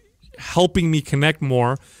was helping me connect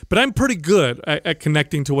more. But I'm pretty good at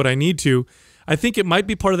connecting to what I need to. I think it might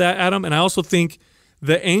be part of that, Adam. And I also think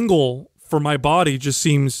the angle for my body just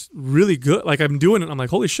seems really good. Like I'm doing it. I'm like,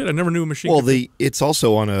 holy shit! I never knew a machine. Well, it's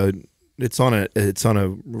also on a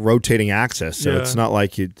rotating axis, so it's not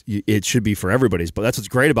like it should be for everybody's. But that's what's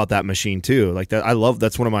great about that machine too. Like that,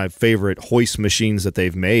 that's one of my favorite hoist machines that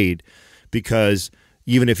they've made, because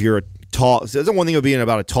even if you're a tall, that's the one thing of being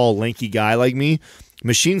about a tall, lanky guy like me.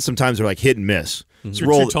 Machines sometimes are like hit and miss.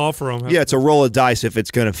 You're too tall for them. Yeah, it's a roll of dice if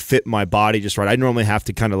it's going to fit my body just right. I normally have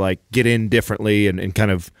to kind of like get in differently and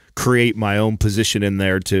kind of create my own position in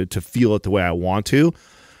there to feel it the way I want to.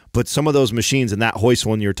 But some of those machines, and that hoist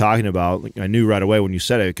one you're talking about, I knew right away when you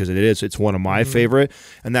said it, because it's one of my favorite.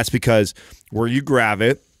 And that's because where you grab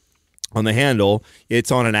it on the handle,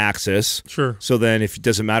 it's on an axis. Sure. So then it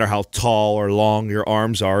doesn't matter how tall or long your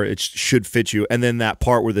arms are, it should fit you. And then that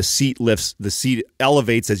part where the seat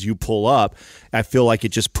elevates as you pull up, I feel like it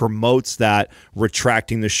just promotes that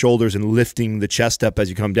retracting the shoulders and lifting the chest up as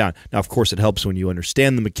you come down. Now, of course, it helps when you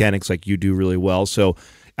understand the mechanics like you do really well. So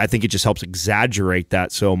I think it just helps exaggerate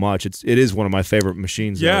that so much. It is one of my favorite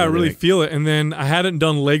machines. Yeah, I really feel it. And then I hadn't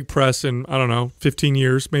done leg press in, I don't know, 15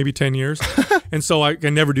 years, maybe 10 years. And so I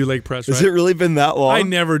never do leg press. Right? Has it really been that long? I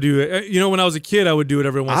never do it. You know, when I was a kid, I would do it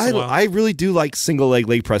every once in a while. I really do like single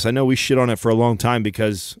leg press. I know we shit on it for a long time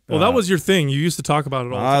because well, that was your thing. You used to talk about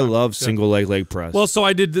it all the time. I love single leg press. Well, so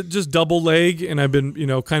I did just double leg, and I've been,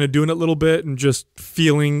 kind of doing it a little bit and just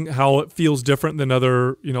feeling how it feels different than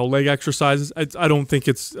other, leg exercises. I don't think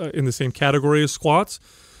it's in the same category as squats.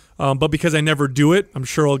 But because I never do it, I'm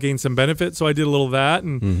sure I'll gain some benefit. So I did a little of that.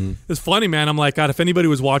 And it's funny, man. I'm like, God, if anybody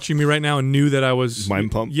was watching me right now and knew that I was...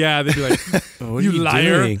 Mind pump? Yeah, they'd be like, What you are you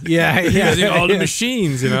liar. doing? Yeah. Using all the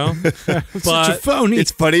machines, Such a But phony.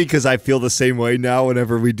 It's funny because I feel the same way now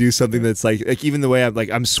whenever we do something that's like even the way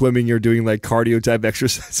I'm swimming or doing like cardio type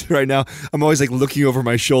exercise right now, I'm always like looking over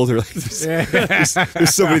my shoulder. Like there's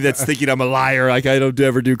somebody that's thinking I'm a liar. Like I don't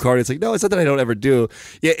ever do cardio. It's like, no, it's not that I don't ever do.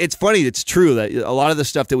 Yeah, it's funny. It's true that a lot of the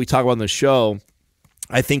stuff that we talk about on the show,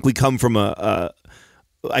 I think we come from I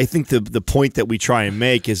think the point that we try and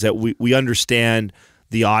make is that we understand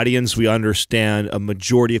the audience, we understand a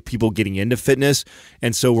majority of people getting into fitness,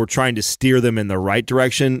 and so we're trying to steer them in the right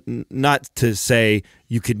direction, not to say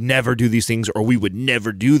you could never do these things or we would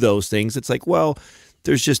never do those things. It's like, well,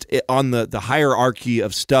 there's just on the hierarchy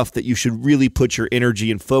of stuff that you should really put your energy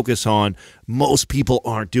and focus on. Most people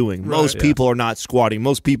aren't doing. Most people are not squatting.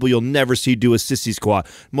 Most people you'll never see do a sissy squat.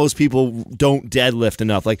 Most people don't deadlift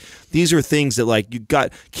enough. Like these are things that like you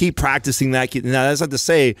got keep practicing that. Now that's not to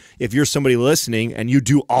say if you're somebody listening and you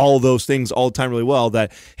do all those things all the time really well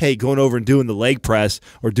that hey, going over and doing the leg press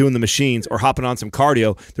or doing the machines or hopping on some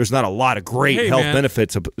cardio, there's not a lot of great health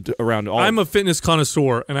benefits around all. I'm a fitness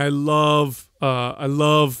connoisseur and I love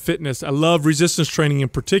fitness. I love resistance training in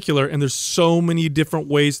particular, and there's so many different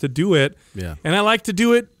ways to do it. Yeah. And I like to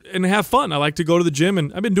do it and have fun. I like to go to the gym,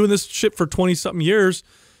 and I've been doing this shit for 20-something years.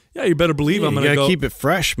 Yeah, you better believe I'm going to go. You got to keep it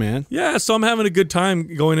fresh, man. Yeah, so I'm having a good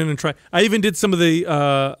time going in and try. I even did some of the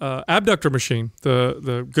abductor machine,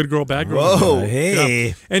 the good girl, bad girl. Whoa. machine. Hey.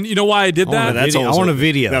 Yeah. And you know why I did that? I want a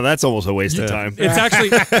video. Now that's almost a waste of time. It's actually,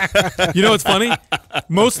 it's funny?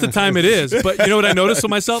 Most of the time it is. But you know what I noticed with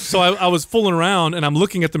myself? So I was fooling around and I'm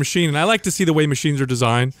looking at the machine and I like to see the way machines are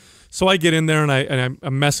designed. So I get in there and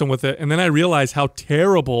I'm messing with it. And then I realize how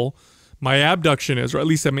terrible my abduction is, or at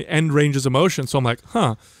least at my end ranges of motion. So I'm like,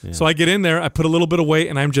 huh. Yeah. So I get in there, I put a little bit of weight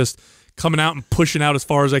and I'm just coming out and pushing out as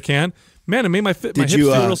far as I can. Man, it made my hips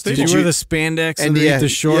feel real stable. Did you wear the spandex underneath the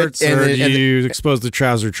shorts, or did you expose the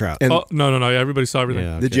trouser trout? No. Yeah, everybody saw everything.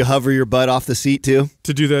 Yeah, okay. Did you hover your butt off the seat too?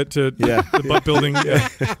 To do that, the butt building. Yeah.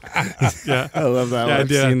 Yeah. I love that one. I've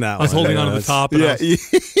seen that I was one. holding onto the top. And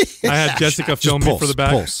I had Jessica film me for the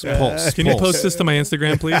back. Pulse. Can you post this to my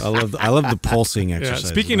Instagram, please? I love the pulsing exercise.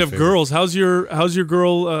 Speaking of girls, how's your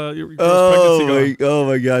girl your girl's pregnancy going? Oh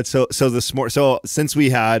my God! So this morning, since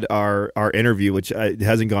we had our interview, which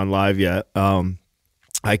hasn't gone live yet,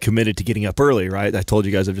 I committed to getting up early. Right? I told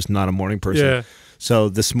you guys I'm just not a morning person. Yeah. So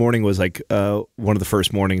this morning was like one of the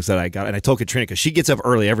first mornings that I got, and I told Catrina because she gets up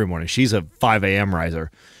early every morning. She's a 5 a.m.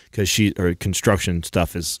 riser because her construction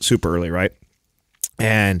stuff is super early, right?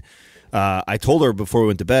 And I told her before we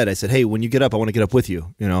went to bed, I said, hey, when you get up, I want to get up with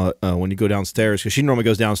you. When you go downstairs, because she normally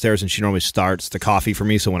goes downstairs and she normally starts the coffee for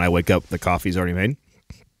me. So when I wake up, the coffee's already made.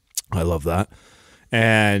 I love that.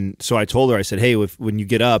 And so I told her, I said, hey, when you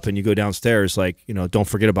get up and you go downstairs, don't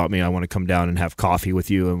forget about me. I want to come down and have coffee with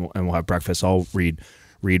you and we'll have breakfast. I'll read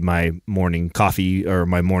my morning coffee or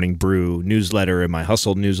my morning brew newsletter and my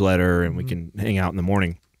hustle newsletter, and we can hang out in the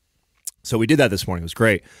morning. So we did that this morning. It was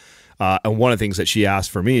great. And one of the things that she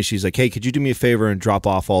asked for me is she's like, hey, could you do me a favor and drop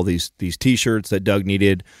off all these T-shirts that Doug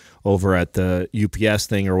needed over at the UPS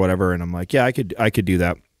thing or whatever? And I'm like, yeah, I could do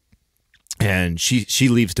that. And she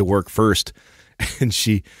leaves to work first. And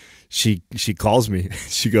she calls me.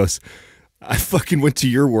 She goes, I fucking went to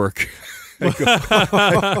your work.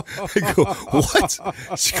 I go, what?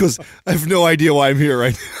 She goes, I have no idea why I'm here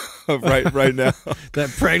right now.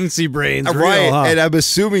 That pregnancy brain's real, right. huh? And I'm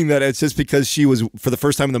assuming that it's just because she was, for the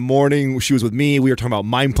first time in the morning, she was with me. We were talking about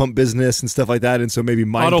mind pump business and stuff like that. And so maybe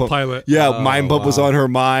autopilot. Mind pump was on her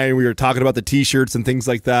mind. We were talking about the T-shirts and things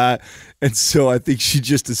like that. And so I think she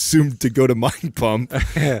just assumed to go to mind pump.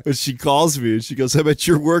 But she calls me and she goes, I'm at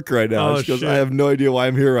your work right now. She goes, I have no idea why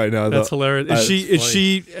I'm here right now. That's hilarious.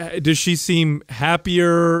 Does she seem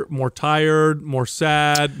happier, more tired, more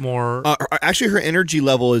sad, more? Actually, her energy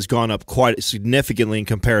level has gone up quite significantly in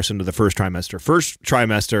comparison to the first trimester. First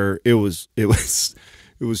trimester, it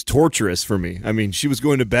was torturous for me. I mean, she was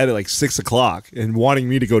going to bed at like 6 o'clock and wanting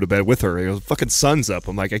me to go to bed with her. It was fucking sun's up.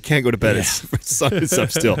 I'm like, I can't go to bed. Sun is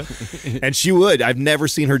up still. And she would. I've never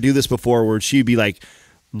seen her do this before, where she'd be like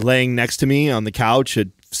laying next to me on the couch at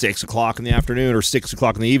 6 o'clock in the afternoon or 6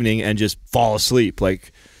 o'clock in the evening and just fall asleep.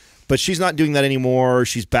 But she's not doing that anymore.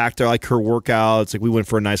 She's back to like her workouts. Like we went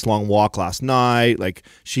for a nice long walk last night. Like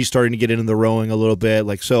she's starting to get into the rowing a little bit.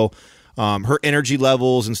 Like so, her energy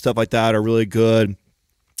levels and stuff like that are really good.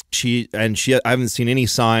 I haven't seen any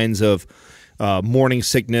signs of morning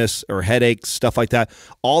sickness or headaches, stuff like that.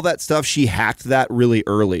 All that stuff, she hacked that really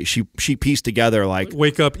early. She pieced together like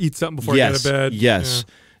wake up, eat something before you go to bed. Yes.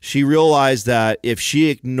 Yeah. She realized that if she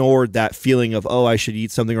ignored that feeling of, oh, I should eat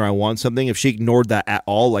something or I want something, if she ignored that at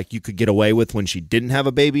all, like you could get away with when she didn't have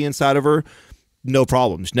a baby inside of her, no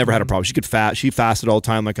problem. She never had a problem. She could she fasted all the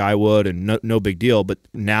time like I would, and no big deal. But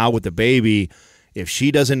now with the baby, if she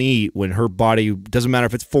doesn't eat when her body, doesn't matter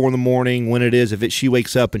if it's 4 a.m, when it is, she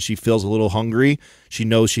wakes up and she feels a little hungry, she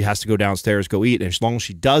knows she has to go downstairs, go eat. And as long as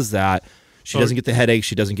she does that, she doesn't get the headache.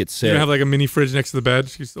 She doesn't get sick. You don't have like a mini fridge next to the bed.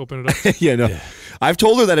 She's open it up. Yeah, no. Yeah. I've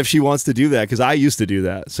told her that if she wants to do that, because I used to do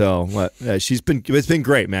that. So it's been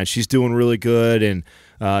great, man. She's doing really good and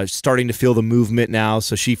starting to feel the movement now.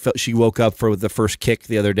 So she woke up for the first kick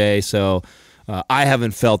the other day. So I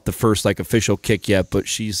haven't felt the first like official kick yet, but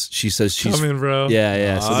she says she's coming, bro.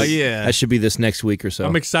 Yeah. So that should be this next week or so.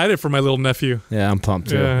 I'm excited for my little nephew. Yeah, I'm pumped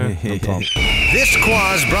too. Yeah. I'm pumped. This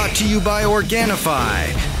Quaz brought to you by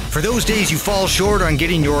Organifi. For those days you fall short on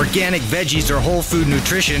getting your organic veggies or whole food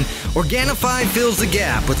nutrition, Organifi fills the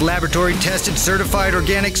gap with laboratory-tested certified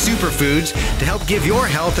organic superfoods to help give your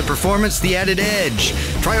health and performance the added edge.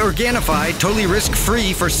 Try Organifi totally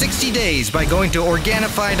risk-free for 60 days by going to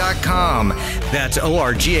Organifi.com. That's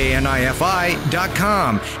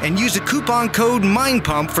ORGANIFI.com. And use the coupon code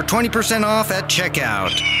MINDPUMP for 20% off at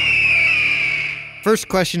checkout. First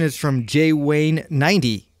question is from J Wayne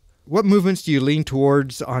 90. What movements do you lean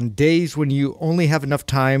towards on days when you only have enough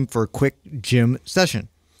time for a quick gym session?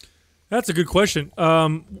 That's a good question.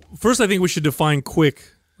 First, I think we should define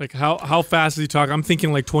quick. Like how fast is he talking? I'm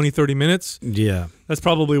thinking like 20, 30 minutes. Yeah. That's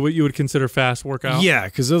probably what you would consider fast workout. Yeah,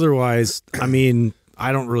 because otherwise, I mean,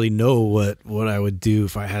 I don't really know what I would do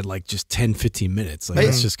if I had like just 10, 15 minutes. Like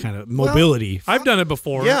it's just kind of mobility. I've done it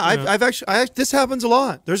before. Yeah, I've actually this happens a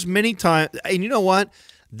lot. There's many times, and you know what?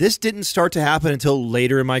 This didn't start to happen until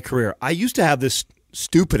later in my career. I used to have this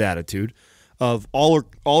stupid attitude of all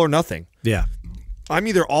or nothing. Yeah. I'm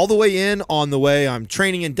either all the way in on the way I'm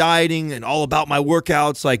training and dieting and all about my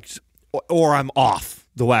workouts, like, or I'm off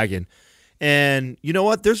the wagon. And you know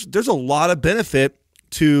what? There's a lot of benefit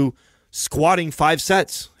to squatting 5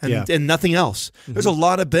 sets and nothing else. Mm-hmm. There's a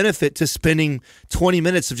lot of benefit to spending 20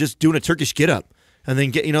 minutes of just doing a Turkish get-up. And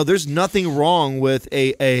then there's nothing wrong with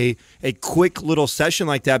a quick little session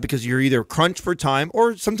like that, because you're either crunched for time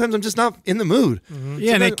or sometimes I'm just not in the mood. Mm-hmm.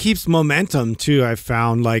 Yeah, and it keeps momentum too. I've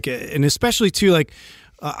found and especially too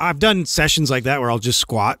I've done sessions like that where I'll just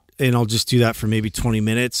squat and I'll just do that for maybe 20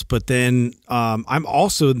 minutes. But then I'm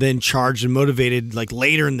also then charged and motivated. Like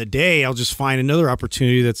later in the day, I'll just find another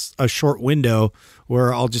opportunity that's a short window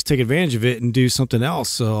where I'll just take advantage of it and do something else.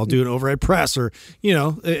 So I'll do an overhead press, or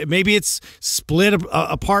maybe it's split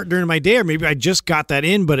apart during my day, or maybe I just got that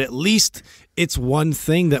in. But at least it's one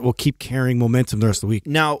thing that will keep carrying momentum the rest of the week.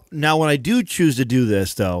 Now when I do choose to do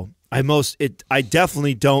this, though, I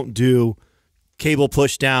definitely don't do cable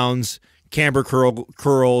push downs, camber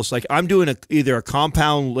curls. Like I'm doing either a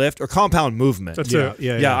compound lift or compound movement. That's it.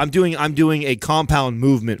 Yeah. I'm doing a compound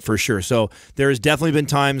movement for sure. So there's definitely been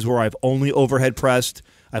times where I've only overhead pressed,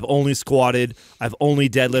 I've only squatted, I've only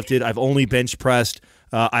deadlifted, I've only bench pressed,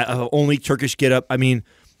 I've only Turkish get up. I mean,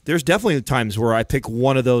 there's definitely times where I pick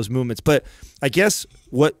one of those movements. But I guess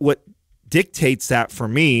what dictates that for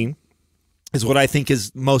me is what I think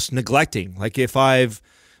is most neglecting. Like if I've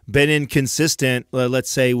been inconsistent, let's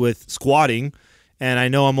say with squatting, and I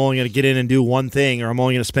know I'm only going to get in and do one thing, or I'm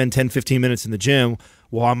only going to spend 10, 15 minutes in the gym,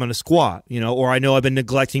 well, I'm going to squat, or I know I've been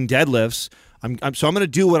neglecting deadlifts. So I'm going to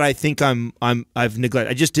do what I think I've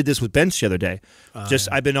neglected. I just did this with bench the other day.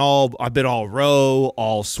 I've been all row,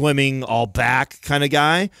 all swimming, all back kind of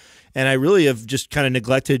guy. And I really have just kind of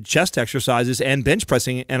neglected chest exercises and bench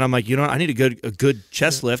pressing. And I'm like, I need a good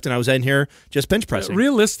chest lift. And I was in here just bench pressing.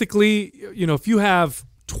 Realistically, if you have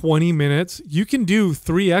 20 minutes, you can do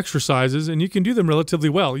 3 exercises and you can do them relatively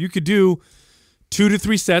well. You could do 2 to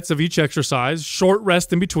 3 sets of each exercise, short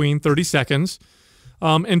rest in between, 30 seconds,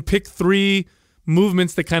 and pick 3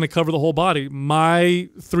 movements that kind of cover the whole body. My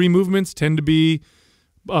 3 movements tend to be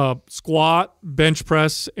squat, bench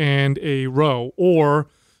press, and a row, or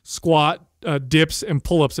squat, dips, and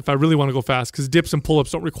pull-ups if I really want to go fast, because dips and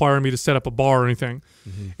pull-ups don't require me to set up a bar or anything.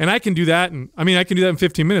 Mm-hmm. And I can do that, I can do that in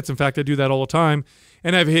 15 minutes. In fact, I do that all the time.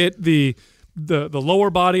 And I've hit the lower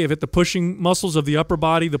body, I've hit the pushing muscles of the upper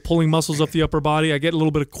body, the pulling muscles of the upper body. I get a little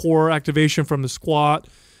bit of core activation from the squat.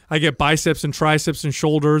 I get biceps and triceps and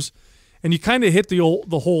shoulders, and you kind of hit the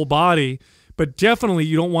whole body. But definitely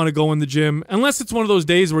you don't want to go in the gym unless it's one of those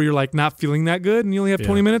days where you're like not feeling that good and you only have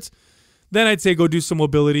 20 minutes. Then I'd say go do some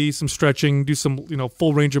mobility, some stretching, do some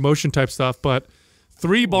full range of motion type stuff. But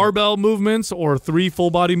 3 barbell movements or 3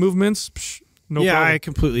 full body movements, no problem. I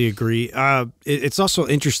completely agree. It's also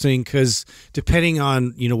interesting because depending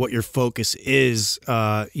on what your focus is,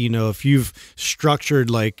 if you've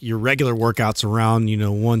structured like your regular workouts around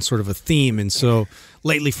one sort of a theme, and so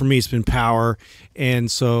lately for me it's been power, and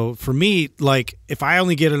so for me, like if I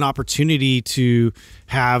only get an opportunity to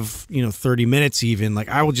have 30 minutes even, like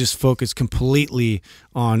I will just focus completely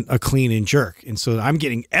on a clean and jerk, and so I'm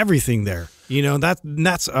getting everything there.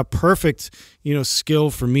 That's a perfect, skill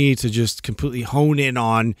for me to just completely hone in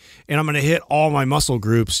on, and I'm going to hit all my muscle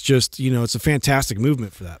groups. Just, it's a fantastic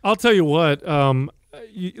movement for that. I'll tell you what,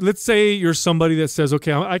 let's say you're somebody that says,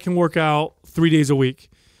 okay, I can work out 3 days a week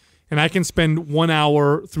and I can spend 1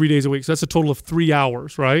 hour 3 days a week. So that's a total of 3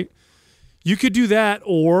 hours, right? You could do that,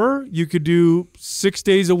 or you could do 6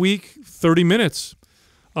 days a week, 30 minutes,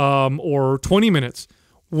 or 20 minutes.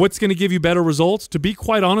 What's going to give you better results? To be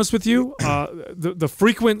quite honest with you, the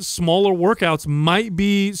frequent smaller workouts might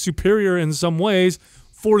be superior in some ways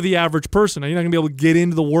for the average person. Now, you're not going to be able to get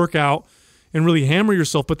into the workout and really hammer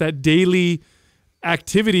yourself, but that daily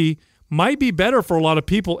activity might be better for a lot of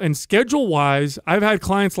people. And schedule-wise, I've had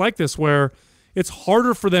clients like this where it's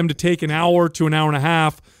harder for them to take an hour to an hour and a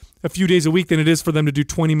half a few days a week than it is for them to do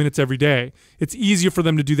 20 minutes every day. It's easier for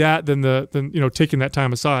them to do that than taking that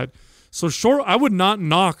time aside. So short, I would not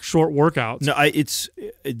knock short workouts. No, I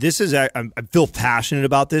feel passionate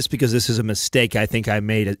about this because this is a mistake I think I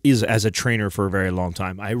made as a trainer for a very long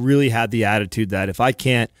time. I really had the attitude that if I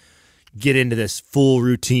can't get into this full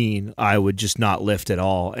routine, I would just not lift at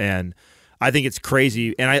all. And I think it's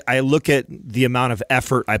crazy. And I look at the amount of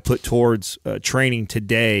effort I put towards training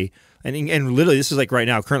today. And literally, this is like right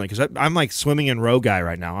now, currently, because I'm like swimming and row guy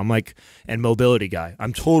right now. I'm like, and mobility guy.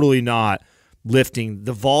 I'm totally not lifting.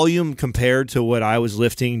 The volume compared to what I was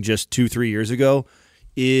lifting just 2-3 years ago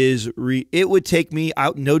it would take me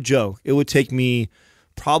out, no joke, it would take me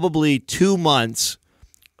probably 2 months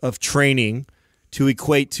of training to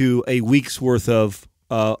equate to a week's worth of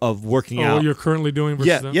working out. What you're currently doing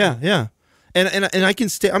versus them? Yeah. And I can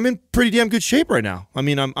stay. I'm in pretty damn good shape right now. I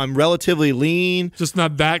mean, I'm relatively lean. Just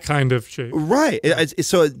not that kind of shape, right?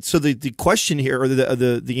 So the question here, or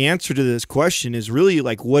the answer to this question is really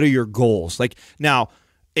like, what are your goals? Like now,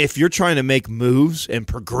 if you're trying to make moves and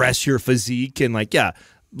progress your physique, and like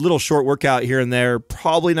little short workout here and there,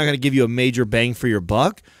 probably not going to give you a major bang for your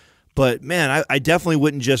buck. But man, I definitely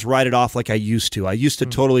wouldn't just write it off like I used to. I used to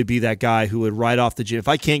totally be that guy who would write off the gym. If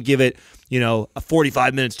I can't give it, a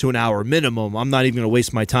 45 minutes to an hour minimum, I'm not even going to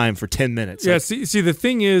waste my time for 10 minutes. Yeah, see, the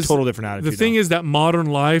thing is, total different attitude. The thing is that modern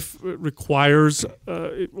life requires,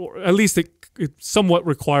 or at least it somewhat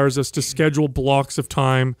requires us to schedule blocks of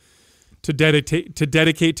time to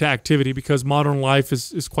dedicate to activity, because modern life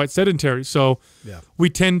is quite sedentary. So we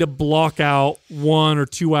tend to block out 1 or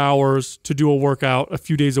 2 hours to do a workout a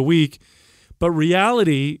few days a week. But in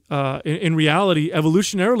reality,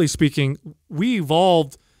 evolutionarily speaking, we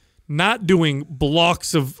evolved not doing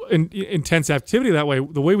blocks of intense activity that way.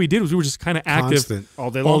 The way we did was we were just kind of active constant,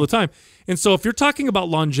 all day long, all the time. And so if you're talking about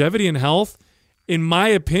longevity and health, in my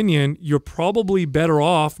opinion, you're probably better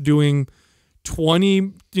off doing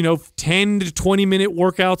 10 to 20 minute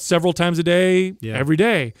workouts several times a day, every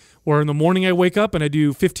day. Where in the morning I wake up and I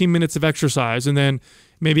do 15 minutes of exercise, and then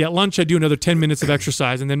maybe at lunch I do another 10 minutes of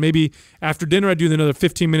exercise, and then maybe after dinner I do another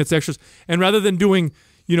 15 minutes exercise. And rather than doing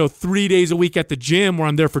 3 days a week at the gym where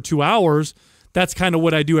I'm there for 2 hours, that's kind of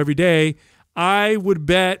what I do every day. I would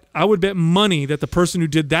bet money that the person who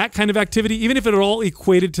did that kind of activity, even if it all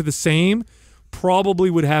equated to the same, probably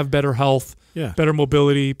would have better health, better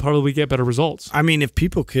mobility, probably get better results. I mean, if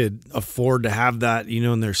people could afford to have that,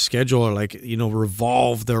 in their schedule, or like,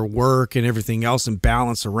 revolve their work and everything else and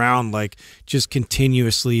balance around, like just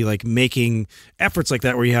continuously like making efforts like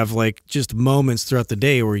that, where you have like just moments throughout the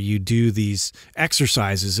day where you do these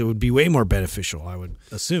exercises, it would be way more beneficial, I would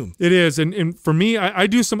assume. It is. And for me, I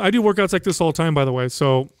do workouts like this all the time, by the way.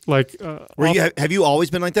 So like, have you always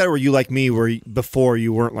been like that, or were you like me where before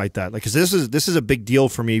you weren't like that? Like, cause this is a big deal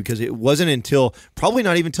for me, because it wasn't probably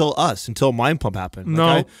not even until Mind Pump happened.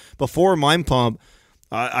 Like before Mind Pump,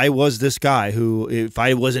 I was this guy who, if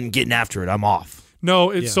I wasn't getting after it, I'm off.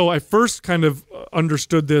 No, so I first kind of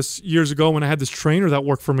understood this years ago when I had this trainer that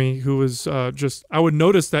worked for me who was I would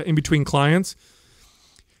notice that in between clients,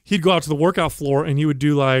 he'd go out to the workout floor and he would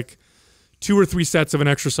do like 2 or 3 sets of an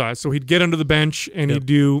exercise. So he'd get under the bench and he'd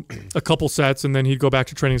do a couple sets, and then he'd go back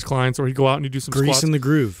to training his clients, or he'd go out and he'd do some Grease squats. in the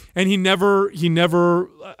groove. And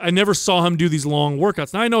I never saw him do these long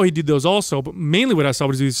workouts. Now I know he did those also, but mainly what I saw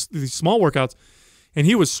was these small workouts. And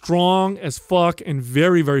he was strong as fuck and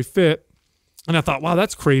very, very fit. And I thought, wow,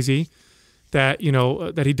 that's crazy that,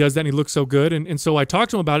 that he does that and he looks so good. And so I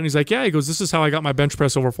talked to him about it, and he's like, yeah, he goes, this is how I got my bench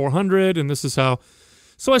press over 400, and this is how.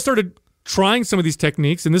 So I started trying some of these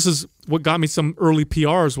techniques, and this is what got me some early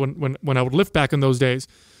PRs when I would lift back in those days.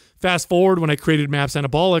 Fast forward when I created MAPS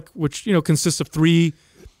Anabolic, which consists of 3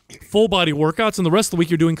 full body workouts, and the rest of the week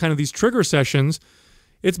you're doing kind of these trigger sessions.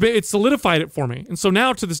 It's solidified it for me, and so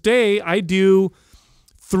now to this day I do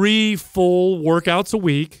 3 full workouts a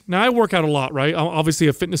week. Now I work out a lot, right? I'm obviously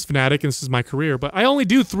a fitness fanatic, and this is my career, but I only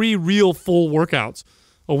do 3 real full workouts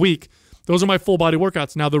a week. Those are my full body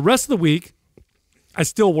workouts. Now the rest of the week I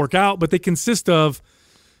still work out, but they consist of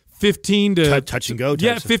 15 to touch and go.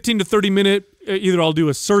 15 to 30 minute. Either I'll do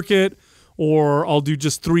a circuit, or I'll do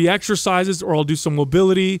just 3 exercises, or I'll do some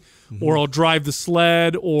mobility, or I'll drive the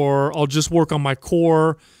sled, or I'll just work on my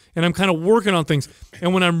core. And I'm kind of working on things.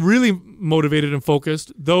 And when I'm really motivated and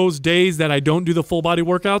focused, those days that I don't do the full body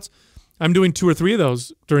workouts, I'm doing 2 or 3 of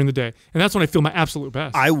those during the day. And that's when I feel my absolute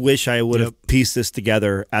best. I wish I would have pieced this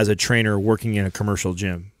together as a trainer working in a commercial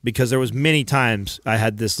gym, because there was many times I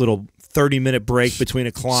had this little 30-minute break between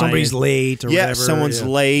a client. Somebody's late or whatever. Someone's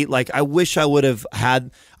late. Like, I wish I would have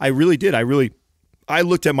had, I really did. I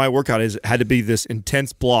looked at my workout as it had to be this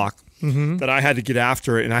intense block that I had to get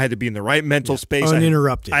after it, and I had to be in the right mental space.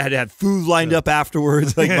 Uninterrupted. I had to have food lined up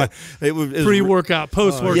afterwards. Like it was pre-workout,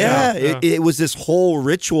 post-workout. It was this whole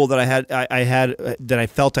ritual that I had that I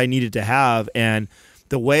felt I needed to have. And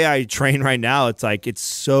the way I train right now, it's like, it's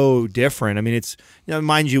so different. I mean, it's,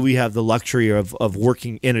 mind you, we have the luxury of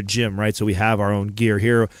working in a gym, right? So we have our own gear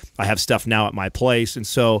here. I have stuff now at my place. And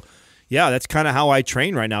so, yeah, that's kind of how I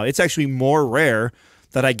train right now. It's actually more rare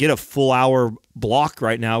that I get a full hour block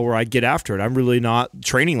right now where I get after it. I'm really not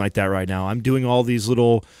training like that right now. I'm doing all these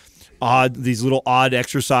little odd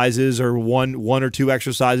exercises, or one or 2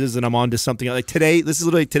 exercises, and I'm on to something like today. This is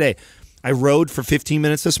literally today. I rode for 15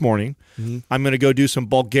 minutes this morning. I'm going to go do some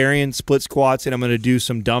Bulgarian split squats, and I'm going to do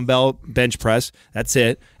some dumbbell bench press. That's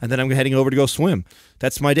it. And then I'm heading over to go swim.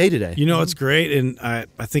 That's my day today. It's great. And I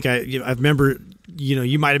think I remember,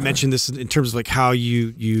 you might have mentioned this in terms of like how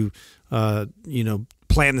you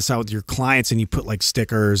plan this out with your clients, and you put like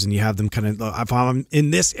stickers, and you have them kind of, if I'm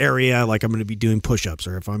in this area, like I'm going to be doing push-ups,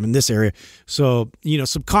 or if I'm in this area. So,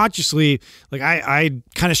 subconsciously, like I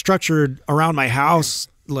kind of structured around my house,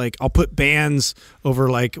 like I'll put bands over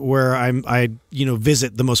like where I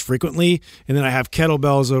visit the most frequently, and then I have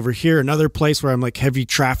kettlebells over here, another place where I'm like heavy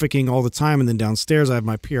trafficking all the time, and then downstairs I have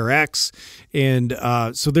my PRx, and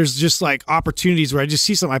so there's just like opportunities where I just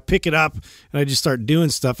see something, I pick it up, and I just start doing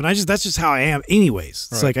stuff, and that's just how I am anyways.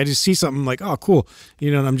 It's like I just see something like, oh cool,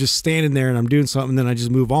 and I'm just standing there and I'm doing something, and then I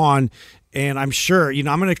just move on. And I'm sure, I'm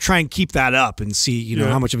going to try and keep that up and see,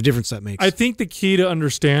 how much of a difference that makes. I think the key to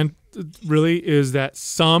understand really is that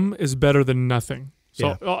some is better than nothing.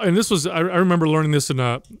 So, and this was, I remember learning this in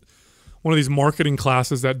one of these marketing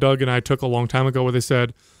classes that Doug and I took a long time ago, where they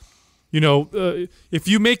said, if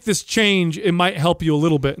you make this change, it might help you a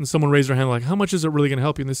little bit. And someone raised their hand like, how much is it really going to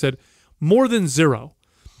help you? And they said, more than 0.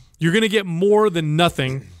 You're going to get more than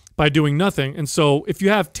nothing by doing nothing. And so if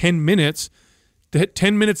you have 10 minutes,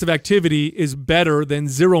 10 minutes of activity is better than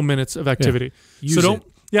 0 minutes of activity.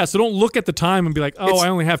 So don't look at the time and be like, I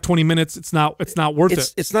only have 20 minutes. It's not worth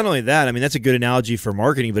it. It's not only that. I mean, that's a good analogy for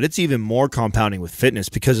marketing, but it's even more compounding with fitness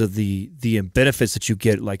because of the benefits that you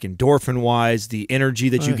get, like endorphin wise, the energy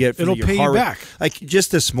that you get from It'll your pay heart you rate. back. Like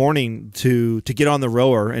just this morning to get on the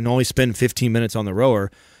rower and only spend 15 minutes on the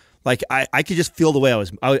rower. Like I could just feel the way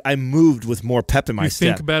I moved with more pep in my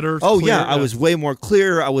step. Think better. Oh clear, yeah, I was way more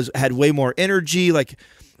clear. Had way more energy. Like,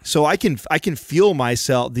 so I can feel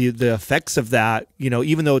myself, the effects of that.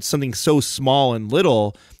 Even though it's something so small and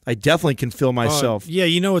little, I definitely can feel myself.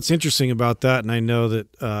 What's interesting about that, and I know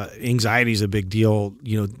that anxiety is a big deal.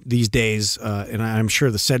 These days, and I'm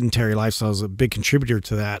sure the sedentary lifestyle is a big contributor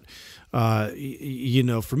to that.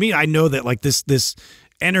 For me, I know that like this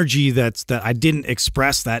energy that I didn't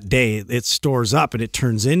express that day, it stores up and it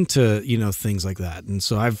turns into things like that. And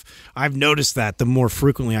so I've noticed that the more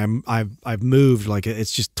frequently I've moved, like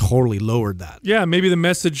it's just totally lowered that. Yeah, maybe the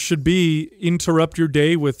message should be interrupt your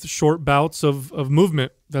day with short bouts of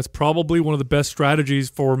movement. That's probably one of the best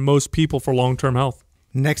strategies for most people for long-term health.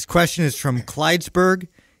 Next question is from Clydesburg.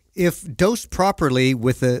 If dosed properly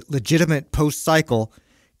with a legitimate post-cycle,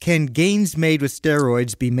 Can gains made with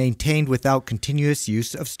steroids be maintained without continuous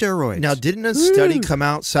use of steroids? Now, didn't a study come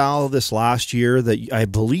out, Sal, this last year that I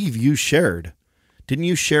believe you shared? Didn't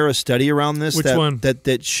you share a study around this? Which one?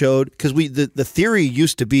 That showed, because the theory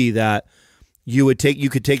used to be that you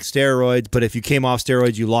could take steroids, but if you came off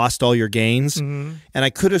steroids, you lost all your gains. And I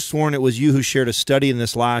could have sworn it was you who shared a study in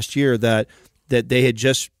this last year that they had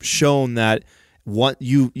just shown that once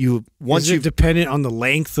Is it dependent on the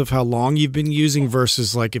length of how long you've been using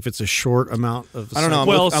versus like if it's a short amount of? I don't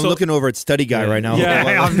know. I'm looking over at Study Guy right now.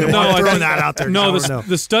 Yeah, I'm throwing that out there. No,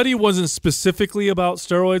 the study wasn't specifically about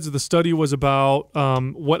steroids. The study was about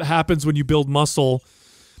what happens when you build muscle.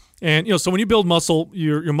 And so when you build muscle,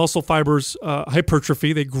 your muscle fibers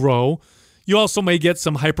hypertrophy, they grow. You also may get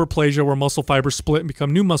some hyperplasia where muscle fibers split and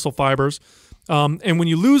become new muscle fibers. And when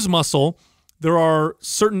you lose muscle, there are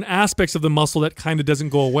certain aspects of the muscle that kind of doesn't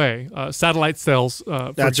go away. Satellite cells,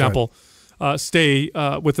 for example, stay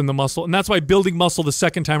within the muscle. And that's why building muscle the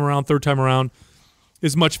second time around, third time around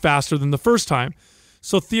is much faster than the first time.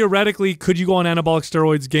 So theoretically, could you go on anabolic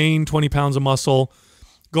steroids, gain 20 pounds of muscle,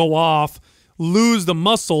 go off, lose the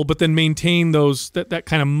muscle, but then maintain that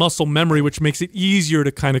kind of muscle memory, which makes it easier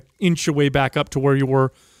to kind of inch your way back up to where you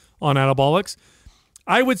were on anabolics?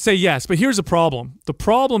 I would say yes, but here's the problem. The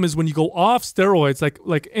problem is when you go off steroids,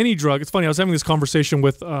 like any drug. It's funny, I was having this conversation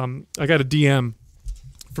with, I got a DM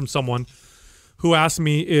from someone who asked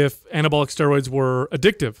me if anabolic steroids were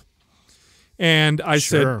addictive. And I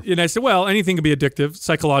said, well, anything can be addictive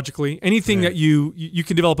psychologically. Anything that you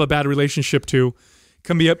can develop a bad relationship to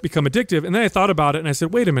can become addictive. And then I thought about it and I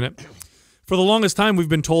said, wait a minute. For the longest time, we've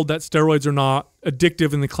been told that steroids are not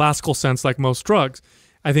addictive in the classical sense like most drugs.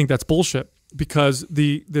 I think that's bullshit. Because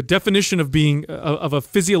the definition of being of a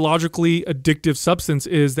physiologically addictive substance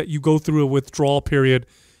is that you go through a withdrawal period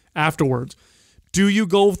afterwards. Do you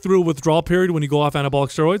go through a withdrawal period when you go off anabolic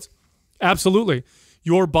steroids? Absolutely.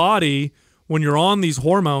 Your body, when you're on these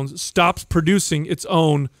hormones, stops producing its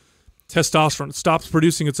own testosterone. It stops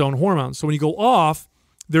producing its own hormones. So when you go off,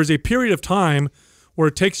 there's a period of time where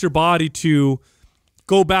it takes your body to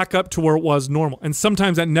go back up to where it was normal. And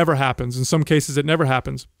sometimes that never happens. In some cases, it never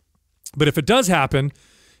happens. But if it does happen,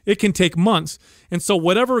 it can take months. And so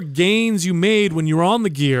whatever gains you made when you're on the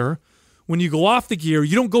gear, when you go off the gear,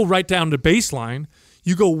 you don't go right down to baseline.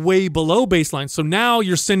 You go way below baseline. So now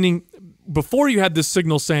you're sending, before you had this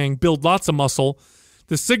signal saying build lots of muscle,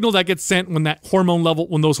 the signal that gets sent when that hormone level,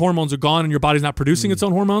 when those hormones are gone and your body's not producing its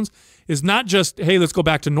own hormones, is not just, hey, let's go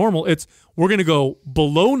back to normal. It's, we're going to go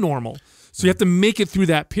below normal. So you have to make it through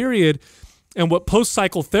that period. And what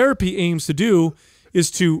post-cycle therapy aims to do is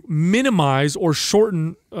to minimize or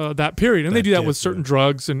shorten that period. And they do that with certain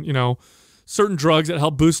drugs and, certain drugs that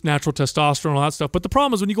help boost natural testosterone and all that stuff. But the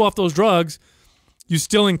problem is when you go off those drugs, you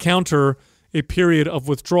still encounter a period of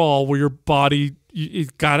withdrawal where your body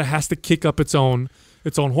has to kick up its own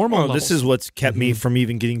hormone levels. This is what's kept me from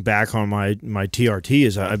even getting back on my TRT.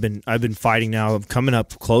 Is I've been fighting now. I'm coming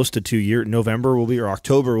up close to 2 years.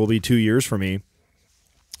 October will be 2 years for me.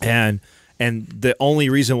 And the only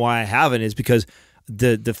reason why I haven't is because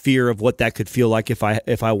the fear of what that could feel like if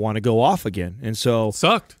I want to go off again. And so it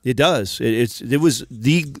sucked. It does. It was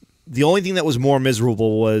the only thing that was more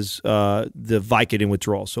miserable was the Vicodin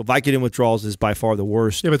withdrawal. So Vicodin withdrawals is by far the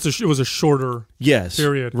worst. Yeah, but it was a shorter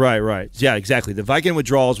period. Right. Yeah, exactly. The Vicodin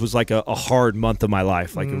withdrawals was like a hard month of my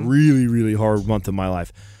life, like a really, really hard month of my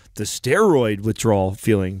life. The steroid withdrawal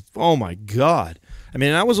feeling, oh my God. I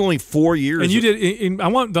mean, that was only 4 years. And you did. I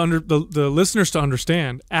want the listeners to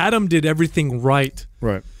understand. Adam did everything right.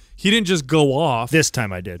 Right. He didn't just go off. This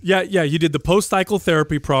time I did. Yeah. You did the post-cycle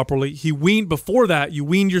therapy properly. Before that, you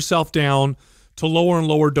weaned yourself down to lower and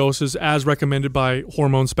lower doses as recommended by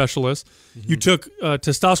hormone specialists. You took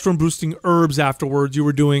testosterone-boosting herbs afterwards. You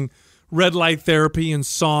were doing red light therapy and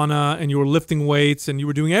sauna, and you were lifting weights, and you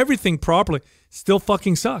were doing everything properly. Still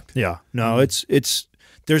fucking sucked. Yeah. No, it's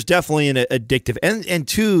there's definitely an addictive, and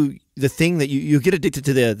two, the thing that you get addicted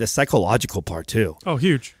to the psychological part too. Oh,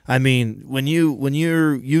 huge. I mean, when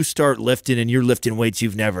you start lifting and you're lifting weights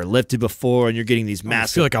you've never lifted before, and you're getting these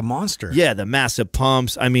massive, I feel like a monster. Yeah, the massive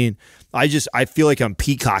pumps. I mean, I feel like I'm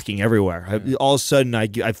peacocking everywhere. All of a sudden,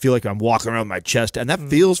 I feel like I'm walking around my chest, and that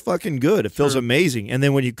feels fucking good. It feels amazing. And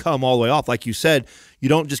then when you come all the way off, like you said, you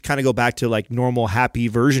don't just kind of go back to like normal happy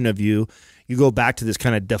version of you. You go back to this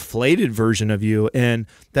kind of deflated version of you, and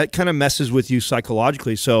that kind of messes with you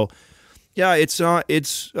psychologically. So, yeah, I don't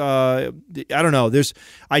know.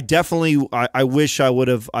 I wish I would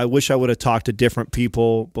have talked to different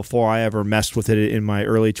people before I ever messed with it in my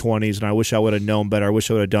early 20s, and I wish I would have known better. I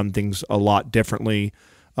wish I would have done things a lot differently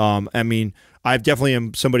I mean, I definitely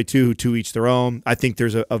am somebody too who to each their own. I think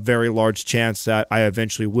there's a very large chance that I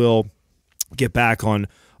eventually will get back on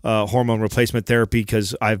hormone replacement therapy,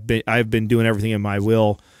 because I've been doing everything in my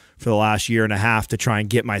will for the last year and a half to try and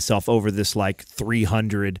get myself over this like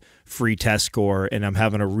 300 free test score, and I'm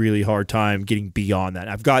having a really hard time getting beyond that.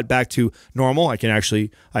 I've got back to normal.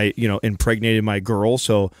 I impregnated my girl,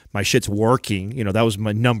 so my shit's working. That was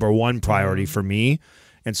my number one priority for me,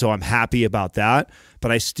 and so I'm happy about that.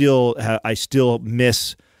 But I still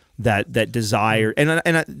miss that desire,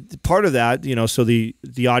 and part of that, so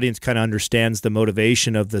the audience kind of understands the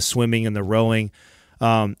motivation of the swimming and the rowing.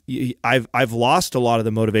 I've lost a lot of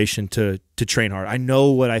the motivation to train hard. I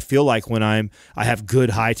know what I feel like when I have good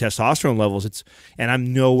high testosterone levels. And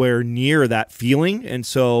I'm nowhere near that feeling. And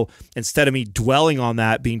so instead of me dwelling on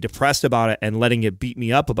that, being depressed about it and letting it beat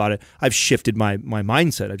me up about it, I've shifted my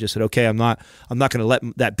mindset. I've just said, okay, I'm not going to let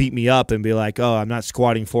that beat me up and be like, oh, I'm not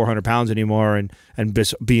squatting 400 pounds anymore and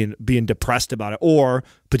just being depressed about it, or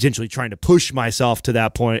potentially trying to push myself to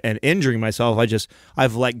that point and injuring myself.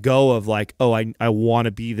 I've let go of like, oh, I want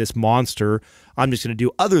to be this monster. I'm just going to do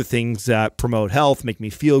other things that promote health, make me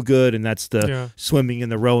feel good, and that's the swimming and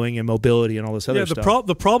the rowing and mobility and all this other stuff.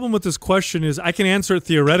 The problem with this question is I can answer it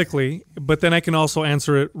theoretically, but then I can also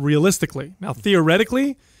answer it realistically. Now,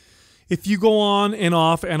 theoretically, if you go on and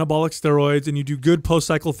off anabolic steroids and you do good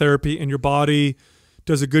post-cycle therapy and your body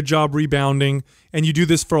does a good job rebounding, and you do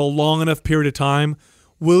this for a long enough period of time,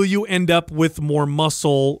 will you end up with more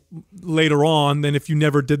muscle later on than if you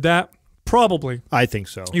never did that? Probably. I think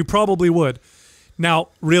so. You probably would. Now,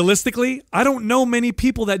 realistically, I don't know many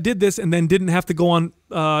people that did this and then didn't have to go on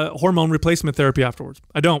hormone replacement therapy afterwards.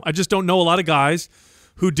 I just don't know a lot of guys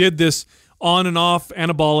who did this on and off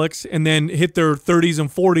anabolics and then hit their 30s and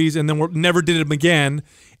 40s and then never did them again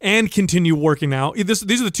and continue working out.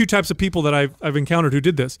 These are the two types of people that I've encountered who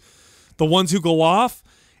did this. The ones who go off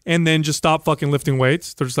and then just stop fucking lifting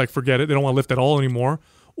weights. They're just like, forget it. They don't want to lift at all anymore.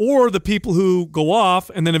 Or the people who go off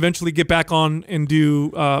and then eventually get back on and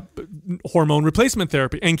do hormone replacement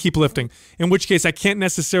therapy and keep lifting, in which case I can't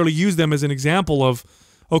necessarily use them as an example of,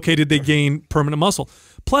 okay, did they gain permanent muscle?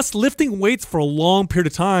 Plus, lifting weights for a long period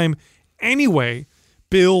of time anyway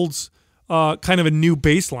builds kind of a new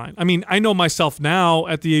baseline. I mean, I know myself now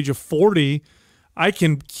at the age of 40, I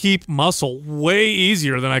can keep muscle way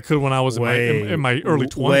easier than I could when I was in my early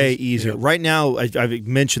 20s. Way easier. Right now, I've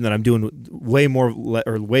mentioned that I'm doing way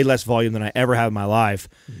less volume than I ever have in my life.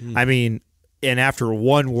 Mm-hmm. I mean, and after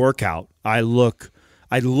one workout, I look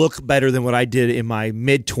better than what I did in my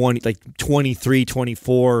mid-20s, like 23,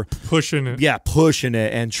 24. Pushing it. Yeah, pushing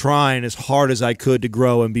it and trying as hard as I could to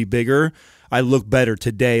grow and be bigger. I look better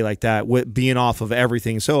today like that, with being off of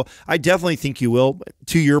everything. So I definitely think you will.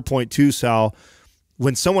 To your point too, Sal,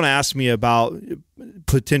 when someone asks me about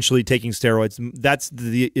potentially taking steroids, that's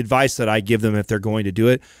the advice that I give them if they're going to do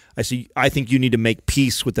it. I think you need to make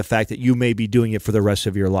peace with the fact that you may be doing it for the rest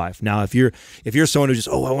of your life. Now, if you're someone who just,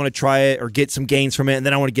 I want to try it or get some gains from it and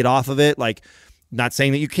then I want to get off of it, like, not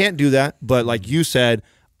saying that you can't do that, but like you said,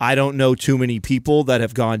 I don't know too many people that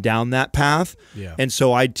have gone down that path. Yeah. And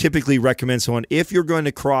so I typically recommend someone, if you're going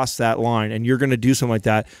to cross that line and you're going to do something like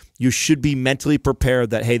that, you should be mentally prepared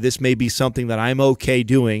that, hey, this may be something that I'm okay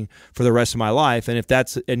doing for the rest of my life. And if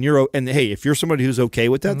if you're somebody who's okay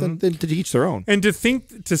with that, then to each their own. And to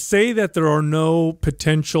say that there are no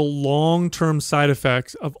potential long-term side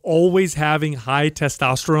effects of always having high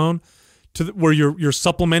testosterone, where you're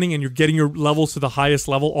supplementing and you're getting your levels to the highest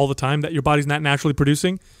level all the time that your body's not naturally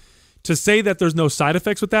producing, to say that there's no side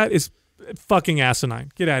effects with that is fucking asinine.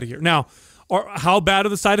 Get out of here. Now, how bad are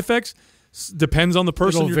the side effects? Depends on the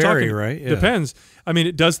person you're talking. Right? Yeah. Depends. I mean,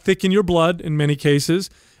 it does thicken your blood in many cases.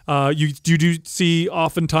 You do see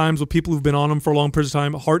oftentimes with people who've been on them for a long period of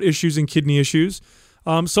time, heart issues and kidney issues.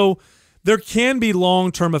 So there can be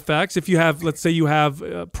long-term effects. If you have, let's say you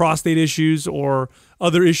have prostate issues or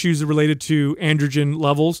other issues related to androgen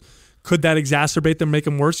levels, could that exacerbate them, make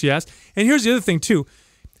them worse? Yes. And here's the other thing too.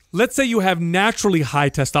 Let's say you have naturally high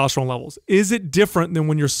testosterone levels. Is it different than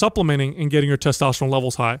when you're supplementing and getting your testosterone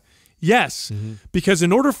levels high? Yes. Mm-hmm. Because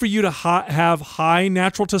in order for you to have high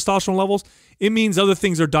natural testosterone levels, it means other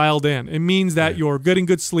things are dialed in. It means that you're getting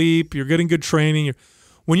good sleep, you're getting good training.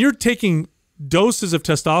 When you're taking doses of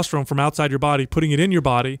testosterone from outside your body, putting it in your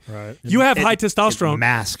body, right, you have high testosterone.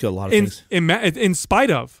 Mask a lot of things. In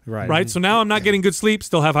spite of, right? So now I'm not getting good sleep,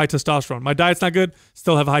 still have high testosterone. My diet's not good,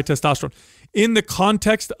 still have high testosterone. In the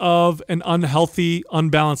context of an unhealthy,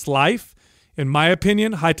 unbalanced life, in my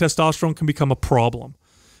opinion, high testosterone can become a problem,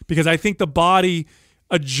 because I think the body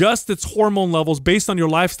adjusts its hormone levels based on your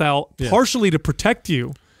lifestyle, partially to protect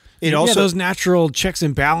you, those natural checks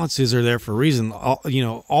and balances are there for a reason.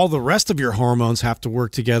 All the rest of your hormones have to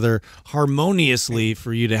work together harmoniously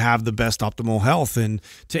for you to have the best optimal health. And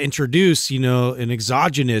to introduce, an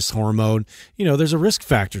exogenous hormone, there's a risk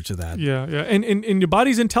factor to that. Yeah. And your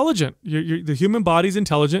body's intelligent. The human body's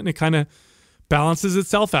intelligent, and it kind of balances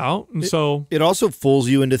itself out. And so it also fools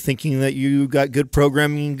you into thinking that you got good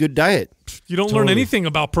programming and good diet. You don't learn anything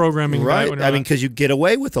about programming, right? Because you get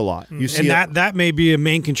away with a lot. You see, that may be a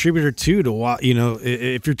main contributor too to what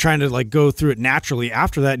if you're trying to like go through it naturally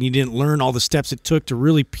after that, and you didn't learn all the steps it took to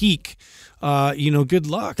really peak. Good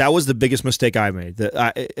luck. That was the biggest mistake I made.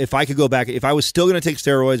 If I could go back, if I was still going to take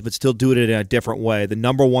steroids but still do it in a different way, the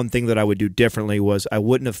number one thing that I would do differently was I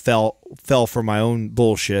wouldn't have fell for my own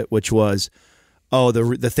bullshit, which was,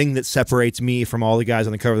 the thing that separates me from all the guys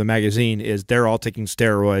on the cover of the magazine is they're all taking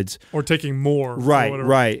steroids. Or taking more.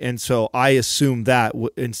 Right. And so I assumed that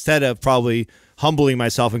instead of probably humbling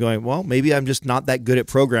myself and going, well, maybe I'm just not that good at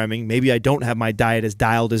programming. Maybe I don't have my diet as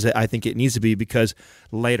dialed as I think it needs to be, because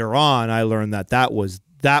later on I learned that was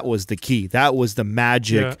the key. That was the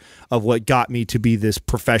magic of what got me to be this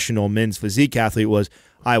professional men's physique athlete.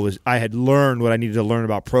 I had learned what I needed to learn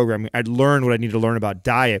about programming. I'd learned what I needed to learn about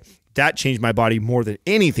diet. That changed my body more than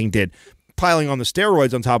anything did. Piling on the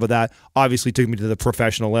steroids on top of that obviously took me to the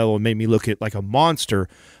professional level and made me look like a monster,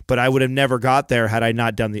 but I would have never got there had I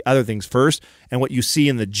not done the other things first. And what you see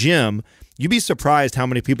in the gym, you'd be surprised how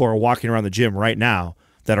many people are walking around the gym right now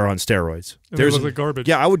that are on steroids. There's like garbage.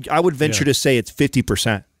 Yeah, I would venture to say it's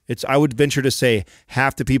 50%. I would venture to say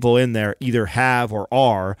half the people in there either have or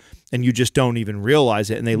are, and you just don't even realize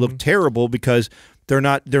it, and they look terrible because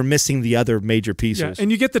they're missing the other major pieces. Yeah,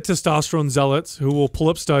 and you get the testosterone zealots who will pull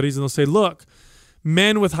up studies and they'll say, look,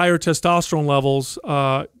 men with higher testosterone levels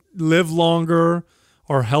live longer,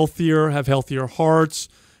 are healthier, have healthier hearts,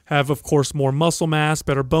 have, of course, more muscle mass,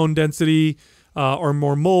 better bone density, are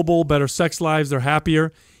more mobile, better sex lives, they're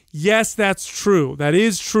happier. Yes, that's true. That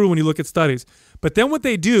is true when you look at studies. But then what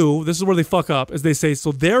they do, this is where they fuck up, is they say,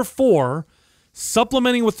 so therefore,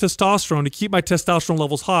 supplementing with testosterone to keep my testosterone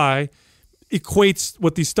levels high equates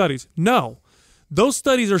with these studies. No. Those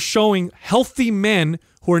studies are showing healthy men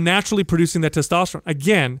who are naturally producing that testosterone.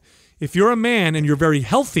 Again, if you're a man and you're very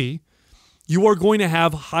healthy, you are going to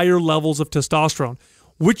have higher levels of testosterone.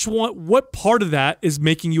 What part of that is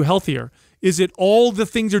making you healthier? Is it all the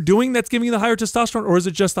things you're doing that's giving you the higher testosterone, or is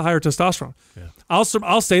it just the higher testosterone? Yeah.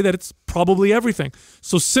 I'll say that it's probably everything.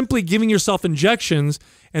 So simply giving yourself injections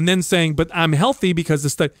and then saying, but I'm healthy because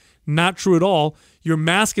this stuff, not true at all. You're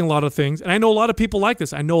masking a lot of things. And I know a lot of people like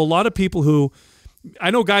this. I know a lot of people who,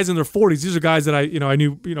 I know guys in their 40s. These are guys that I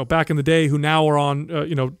knew, back in the day who now are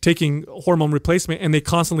on, taking hormone replacement, and they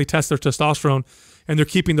constantly test their testosterone and they're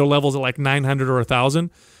keeping their levels at like 900 or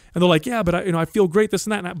 1,000. And they're like, yeah, but I feel great, this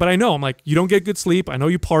and that. But I know, I'm like, you don't get good sleep. I know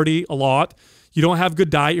you party a lot. You don't have good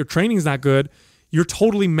diet. Your training's not good. You're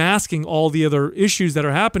totally masking all the other issues that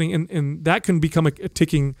are happening. And that can become a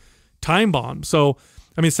ticking time bomb. So,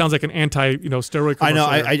 I mean, it sounds like an steroid commercial. I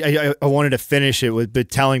know. I wanted to finish it with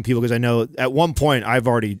telling people, because I know at one point I've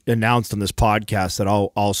already announced on this podcast that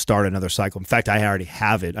I'll start another cycle. In fact, I already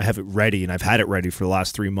have it. I have it ready, and I've had it ready for the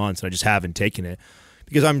last 3 months, and I just haven't taken it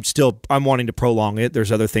because I'm wanting to prolong it.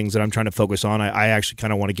 There's other things that I'm trying to focus on. I actually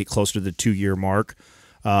kind of want to get closer to the 2-year mark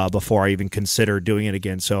before I even consider doing it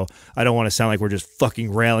again. So I don't want to sound like we're just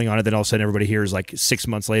fucking railing on it. Then all of a sudden everybody hears like 6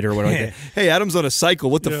 months later or whatever. Like, hey, Adam's on a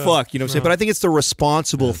cycle. What the fuck? You know what I'm saying? But I think it's the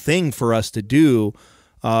responsible thing for us to do,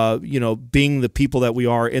 being the people that we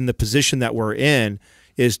are in the position that we're in,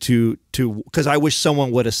 is to because I wish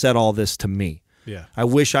someone would have said all this to me. Yeah. I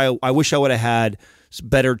wish I would have had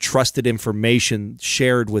better trusted information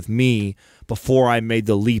shared with me before I made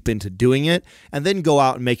the leap into doing it, and then go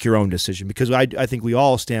out and make your own decision, because I think we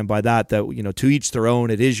all stand by that to each their own.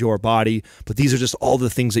 It is your body, but these are just all the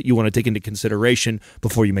things that you want to take into consideration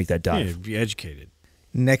before you make that dive. Yeah, be educated.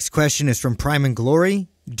 Next question is from Prime and Glory.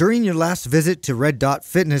 During your last visit to Red Dot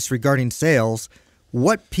Fitness regarding sales,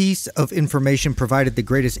 what piece of information provided the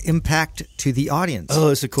greatest impact to the audience? Oh,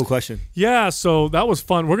 that's a cool question. Yeah, so that was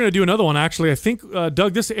fun. We're going to do another one, actually. I think,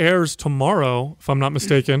 Doug, this airs tomorrow, if I'm not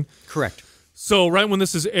mistaken. Correct. So right when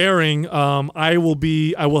this is airing, I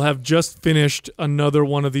will have just finished another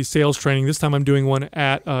one of these sales training. This time I'm doing one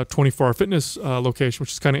at 24-Hour Fitness location,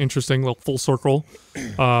 which is kind of interesting, a little full circle.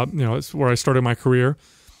 It's where I started my career.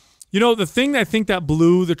 The thing I think that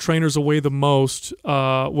blew the trainers away the most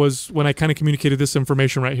was when I kind of communicated this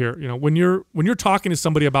information right here. When you're talking to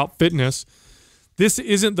somebody about fitness, this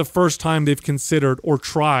isn't the first time they've considered or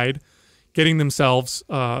tried getting themselves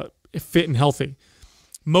fit and healthy.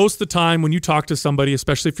 Most of the time when you talk to somebody,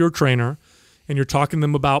 especially if you're a trainer, and you're talking to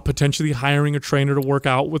them about potentially hiring a trainer to work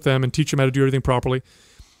out with them and teach them how to do everything properly,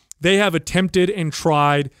 they have attempted and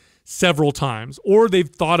tried several times, or they've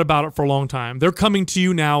thought about it for a long time. They're coming to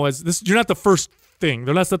you now as this. You're not the first thing.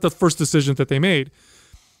 That's not the first decision that they made.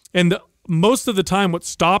 And most of the time, what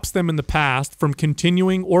stops them in the past from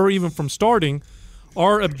continuing or even from starting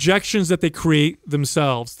are objections that they create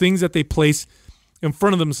themselves, things that they place in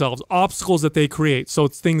front of themselves, obstacles that they create. So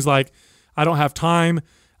it's things like, I don't have time,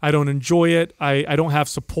 I don't enjoy it, I don't have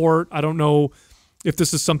support, I don't know if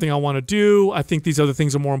this is something I want to do, I think these other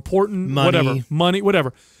things are more important,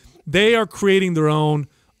 whatever. They are creating their own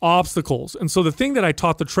obstacles. And so the thing that I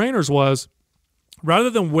taught the trainers was,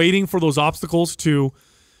 rather than waiting for those obstacles to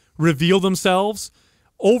reveal themselves,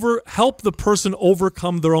 help the person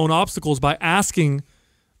overcome their own obstacles by asking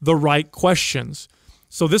the right questions.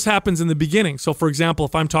 So this happens in the beginning. So for example,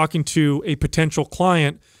 if I'm talking to a potential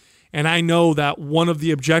client and I know that one of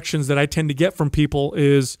the objections that I tend to get from people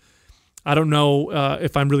is, I don't know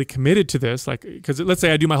if I'm really committed to this. Like, because let's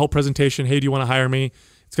say I do my whole presentation, hey, do you want to hire me?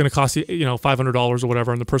 It's going to cost you, $500 or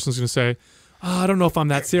whatever. And the person's going to say, I don't know if I'm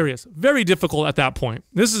that serious. Very difficult at that point.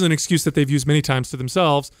 This is an excuse that they've used many times to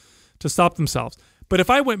themselves to stop themselves. But if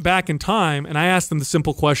I went back in time and I asked them the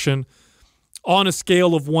simple question, on a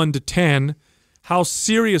scale of 1 to 10, how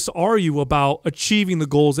serious are you about achieving the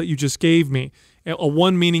goals that you just gave me? A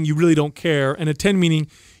 1 meaning you really don't care, and a 10 meaning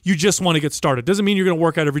you just want to get started. Doesn't mean you're going to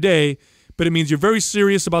work out every day, but it means you're very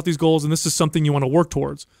serious about these goals and this is something you want to work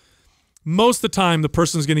towards. Most of the time, the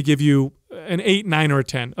person's going to give you an 8, 9, or a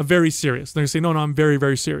 10, a very serious. They're going to say, no, I'm very,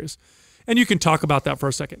 very serious. And you can talk about that for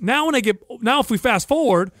a second. Now, if we fast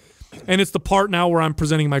forward, and it's the part now where I'm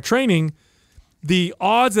presenting my training, the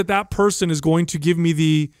odds that person is going to give me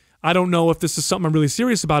the, I don't know if this is something I'm really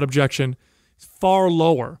serious about objection, is far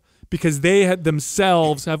lower, because they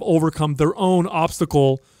themselves have overcome their own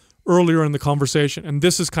obstacle earlier in the conversation. And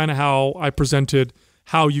this is kind of how I presented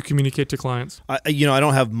how you communicate to clients. I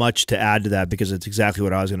don't have much to add to that because it's exactly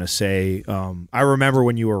what I was going to say. I remember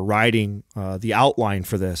when you were writing the outline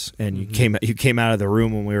for this, and you came out of the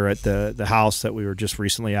room when we were at the house that we were just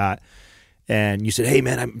recently at, and you said, "Hey,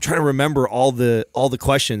 man, I'm trying to remember all the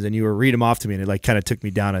questions," and you were reading them off to me, and it like kind of took me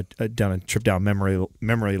down a trip down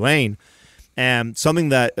memory lane. And something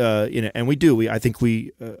that and I think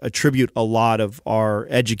we attribute a lot of our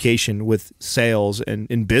education with sales and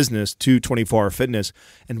in business to 24 Hour Fitness.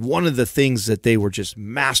 And one of the things that they were just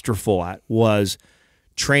masterful at was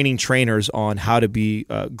training trainers on how to be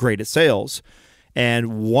great at sales.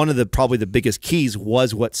 And one of probably the biggest keys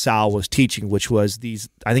was what Sal was teaching, which was these,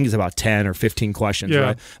 I think it's about 10 or 15 questions,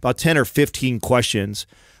 right? About 10 or 15 questions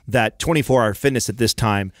that 24 Hour Fitness at this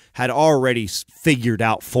time had already figured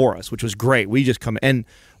out for us, which was great. We just come, and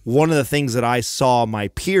one of the things that I saw my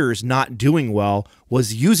peers not doing well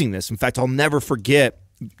was using this. In fact, I'll never forget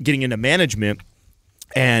getting into management,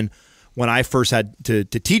 and when I first had to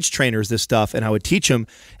teach trainers this stuff, and I would teach them,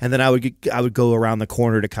 and then I would go around the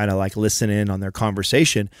corner to kind of like listen in on their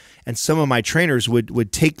conversation, and some of my trainers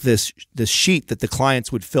would take this sheet that the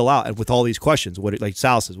clients would fill out with all these questions. Like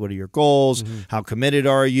Sal says, what are your goals? Mm-hmm. How committed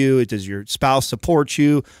are you? Does your spouse support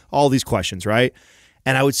you? All these questions, right?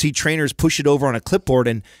 And I would see trainers push it over on a clipboard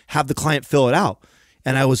and have the client fill it out.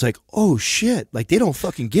 And I was like, "Oh shit! Like they don't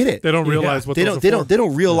fucking get it. They don't realize what they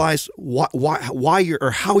don't realize why you're or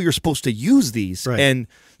how you're supposed to use these." Right. And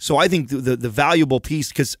so I think the valuable piece,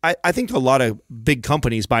 because I think a lot of big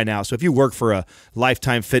companies by now. So if you work for a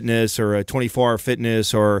Lifetime Fitness or a 24 Hour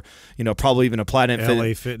Fitness or probably even a Planet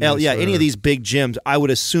Fitness, any of these big gyms, I would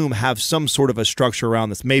assume have some sort of a structure around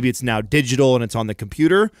this. Maybe it's now digital and it's on the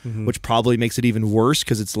computer, which probably makes it even worse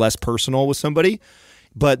because it's less personal with somebody.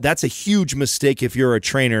 But that's a huge mistake if you're a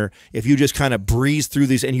trainer, if you just kind of breeze through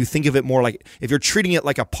these and you think of it more like, if you're treating it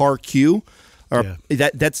like a par Q, or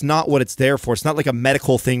that's not what it's there for. It's not like a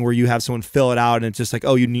medical thing where you have someone fill it out and it's just like,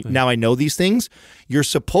 oh, now I know these things. You're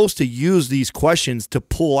supposed to use these questions to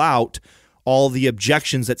pull out all the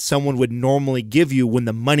objections that someone would normally give you when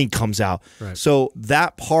the money comes out. Right. So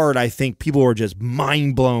that part, I think people were just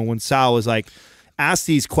mind blown when Sal was like, ask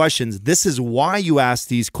these questions. This is why you ask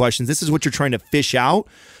these questions. This is what you're trying to fish out.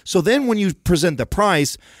 So then when you present the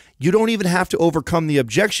price, you don't even have to overcome the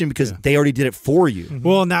objection because they already did it for you. Mm-hmm.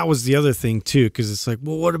 Well, and that was the other thing too, because it's like,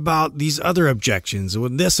 well, what about these other objections?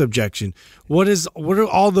 What this objection? What do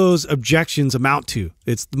all those objections amount to?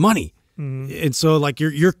 It's the money. Mm-hmm. And so like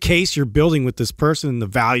your case you're building with this person, the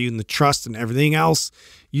value and the trust and everything else,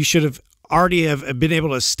 you should have already have been able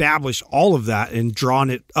to establish all of that and drawn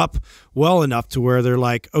it up well enough to where they're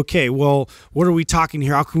like, okay, well, what are we talking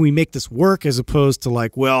here? How can we make this work? As opposed to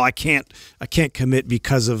like, well, I can't commit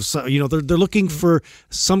because of, they're looking for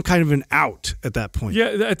some kind of an out at that point. Yeah.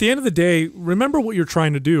 At the end of the day, remember what you're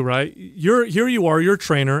trying to do, right? Here you are, you're a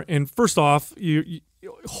trainer. And first off, you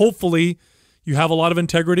hopefully you have a lot of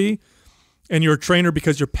integrity and you're a trainer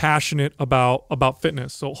because you're passionate about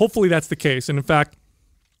fitness. So hopefully that's the case. And in fact,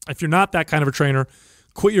 if you're not that kind of a trainer,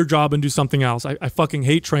 quit your job and do something else. I fucking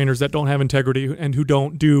hate trainers that don't have integrity and who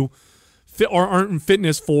don't do fit or aren't in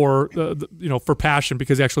fitness for for passion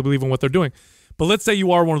because they actually believe in what they're doing. But let's say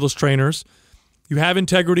you are one of those trainers, you have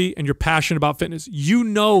integrity and you're passionate about fitness. You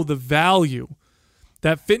know the value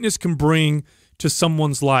that fitness can bring to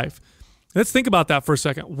someone's life. Let's think about that for a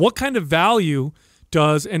second. What kind of value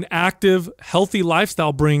does an active, healthy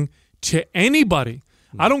lifestyle bring to anybody?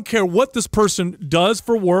 I don't care what this person does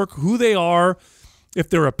for work, who they are, if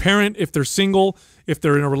they're a parent, if they're single, if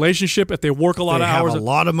they're in a relationship, if they work a lot of hours. If they have a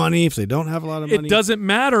lot of money, if they don't have a lot of money. It doesn't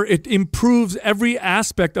matter. It improves every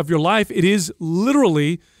aspect of your life. It is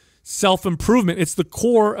literally self-improvement. It's the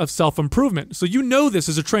core of self-improvement. So you know this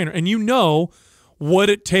as a trainer, and you know what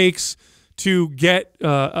it takes to get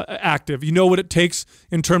active. You know what it takes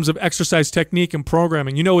in terms of exercise technique and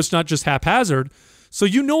programming. You know it's not just haphazard. So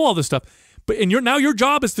you know all this stuff. Now your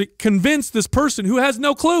job is to convince this person who has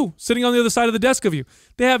no clue, sitting on the other side of the desk of you.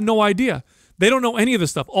 They have no idea. They don't know any of this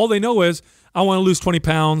stuff. All they know is, I want to lose 20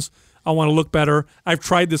 pounds. I want to look better. I've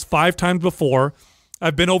tried this 5 times before.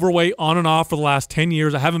 I've been overweight on and off for the last 10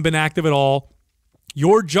 years. I haven't been active at all.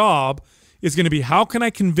 Your job is going to be, how can I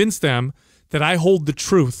convince them that I hold the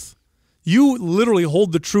truth? You literally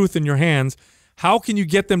hold the truth in your hands. How can you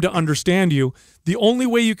get them to understand you? The only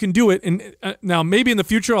way you can do it, and now maybe in the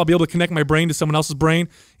future I'll be able to connect my brain to someone else's brain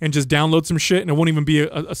and just download some shit, and it won't even be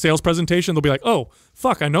a sales presentation. They'll be like, oh,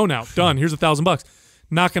 fuck, I know now. Done. Here's $1,000.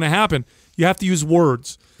 Not going to happen. You have to use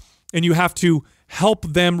words, and you have to help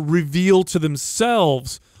them reveal to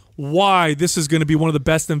themselves why this is going to be one of the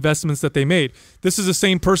best investments that they made. This is the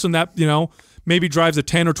same person that, maybe drives a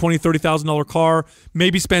 $10,000 or $20,000, $30,000 car,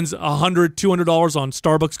 maybe spends $100, $200 on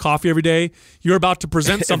Starbucks coffee every day. You're about to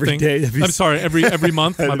present something. Every day. I'm sorry, every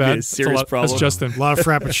month. My bad. A serious problem. That's Justin. A lot of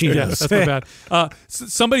frappuccinos. Yeah, that's my bad.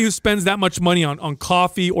 Somebody who spends that much money on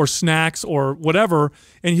coffee or snacks or whatever,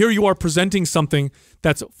 and here you are presenting something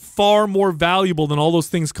that's far more valuable than all those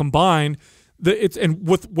things combined. And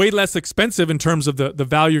with way less expensive in terms of the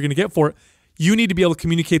value you're going to get for it. You need to be able to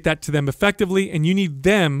communicate that to them effectively, and you need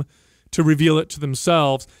them to reveal it to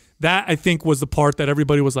themselves. That, I think, was the part that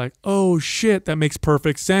everybody was like, oh, shit, that makes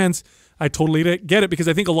perfect sense. I totally get it, because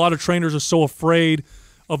I think a lot of trainers are so afraid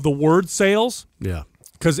of the word sales. Yeah.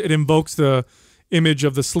 Because it invokes the image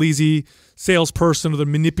of the sleazy salesperson or the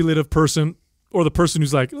manipulative person or the person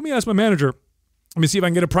who's like, let me ask my manager. Let me see if I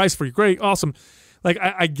can get a price for you. Great, awesome. Like,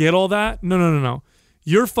 I get all that. No.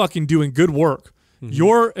 You're fucking doing good work. Mm-hmm.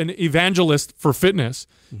 You're an evangelist for fitness.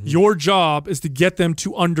 Mm-hmm. Your job is to get them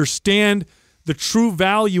to understand the true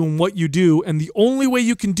value in what you do. And the only way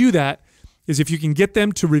you can do that is if you can get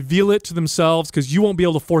them to reveal it to themselves, because you won't be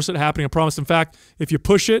able to force it happening, I promise. In fact, if you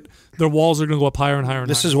push it, their walls are going to go up higher and higher and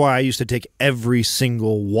This higher. is why I used to take every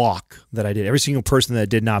single walk that I did. Every single person that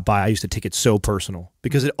did not buy, I used to take it so personal,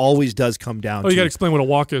 because it always does come down to... you got to explain what a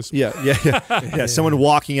walk is. Yeah. Someone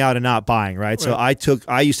walking out and not buying, right? So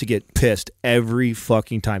I used to get pissed every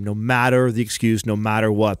fucking time, no matter the excuse, no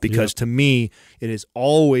matter what, because to me, it is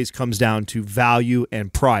always comes down to value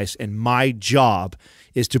and price, and my job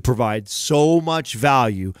is to provide so much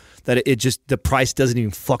value that the price doesn't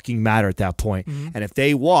even fucking matter at that point. Mm-hmm. And if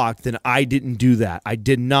they walk, then I didn't do that. I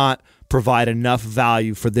did not provide enough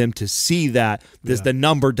value for them to see that the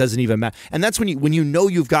number doesn't even matter. And that's when you know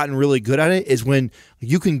you've gotten really good at it, is when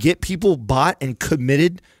you can get people bought and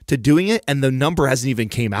committed to doing it, and the number hasn't even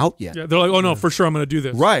came out yet. Yeah, they're like, oh no, for sure I'm going to do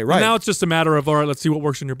this. Right. And now it's just a matter of, all right, let's see what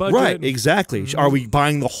works in your budget. Right, exactly. Mm-hmm. Are we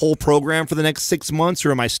buying the whole program for the next 6 months,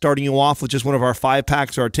 or am I starting you off with just one of our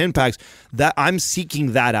 5-packs or our 10-packs? That I'm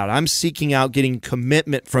seeking that out. I'm seeking out getting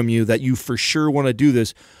commitment from you that you for sure want to do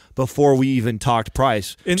this before we even talked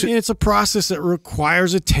price. And it's a process that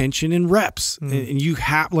requires attention and reps. Mm. And you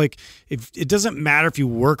have, if it doesn't matter if you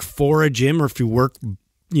work for a gym or if you work,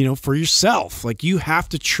 for yourself. Like, you have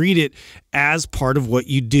to treat it as part of what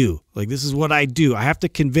you do. Like, this is what I do. I have to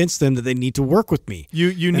convince them that they need to work with me.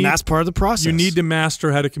 And that's part of the process. You need to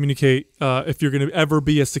master how to communicate if you're going to ever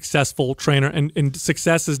be a successful trainer. And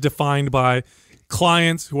success is defined by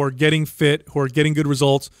clients who are getting fit, who are getting good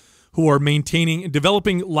results, who are maintaining and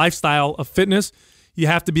developing lifestyle of fitness. You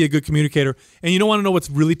have to be a good communicator. And you don't want to know what's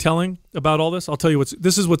really telling about all this? I'll tell you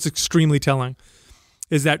this is what's extremely telling,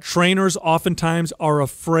 is that trainers oftentimes are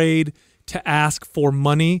afraid to ask for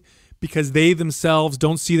money because they themselves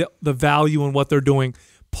don't see the value in what they're doing,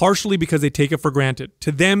 partially because they take it for granted.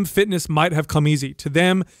 To them, fitness might have come easy. To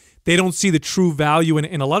them, they don't see the true value in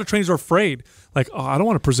it. And a lot of trainers are afraid, like, oh, I don't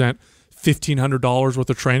want to present $1,500 worth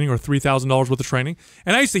of training or $3,000 worth of training.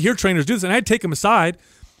 And I used to hear trainers do this, and I'd take them aside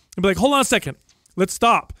and be like, hold on a second. Let's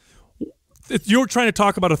stop. If you're trying to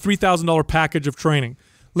talk about a $3,000 package of training,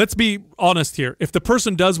 let's be honest here. If the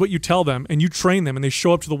person does what you tell them and you train them and they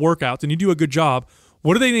show up to the workouts and you do a good job,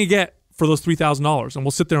 what are they going to get for those $3,000? And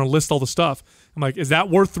we'll sit there and list all the stuff. I'm like, is that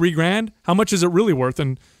worth $3,000? How much is it really worth?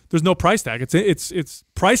 And there's no price tag. It's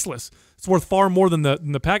priceless. It's worth far more than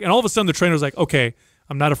the pack. And all of a sudden the trainer's like, okay,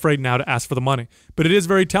 I'm not afraid now to ask for the money. But it is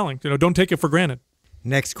very telling. Don't take it for granted.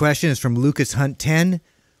 Next question is from Lucas Hunt 10.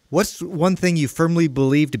 What's one thing you firmly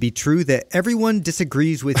believe to be true that everyone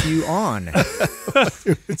disagrees with you on?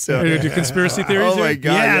 Do conspiracy theories? Oh my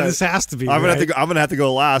God! Yeah, this has to be. I'm gonna have to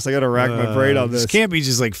go last. I got to rack my brain on this. This can't be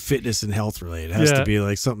just like fitness and health related. It has to be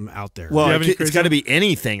like something out there. Well, it's got to be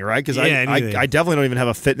anything, right? Because I definitely don't even have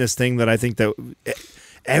a fitness thing that I think that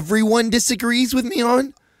everyone disagrees with me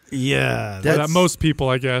on. Yeah, that most people,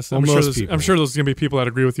 I guess. I'm sure there's gonna be people that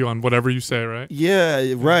agree with you on whatever you say, right?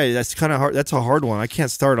 Yeah, right. That's kind of hard. That's a hard one. I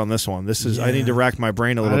can't start on this one. I need to rack my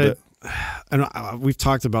brain a little bit. And we've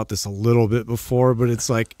talked about this a little bit before, but it's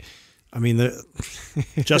like, I mean,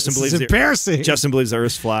 Justin believes it's embarrassing. Justin believes the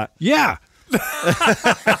Earth's flat. Yeah.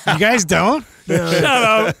 You guys don't? Shut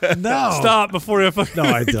up. No. Stop before you fucking. No,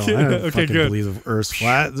 I don't. I don't Okay, fucking good. believe the Earth's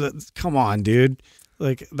flat. Come on, dude.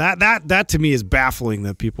 Like that to me is baffling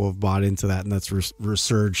that people have bought into that and that's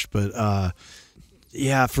resurged. But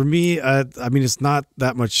yeah, for me, I mean, it's not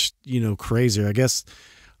that much, crazier. I guess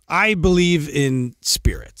I believe in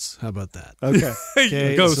spirits. How about that?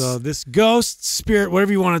 Okay. Ghosts. So this ghost, spirit,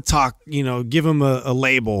 whatever you want to talk, give them a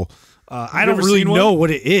label. I don't really know what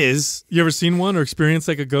it is. You ever seen one or experienced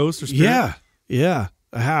like a ghost or spirit? Yeah.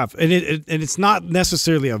 I have, and it's not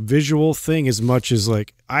necessarily a visual thing as much as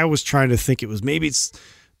like I was trying to think it was maybe it's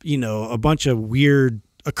a bunch of weird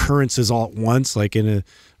occurrences all at once, like in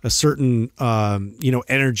a certain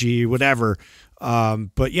energy, whatever.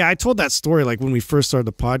 But yeah, I told that story like when we first started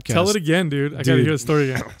the podcast. Tell it again, dude. I gotta hear the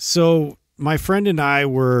story again. So my friend and I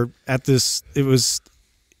were at this. It was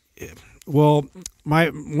one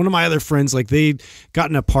of my other friends, like they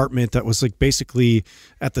got an apartment that was like basically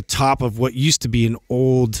at the top of what used to be an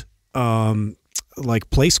old like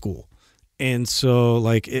play school. And so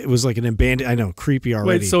like it was like an abandoned, I know, creepy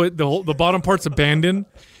already. Wait, so the bottom part's abandoned?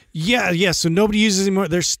 Yeah. So nobody uses it anymore.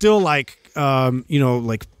 There's still like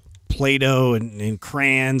like Play-Doh and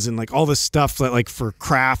crayons and like all this stuff that like for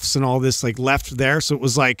crafts and all this like left there. So it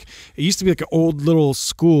was like it used to be like an old little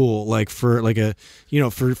school like for like a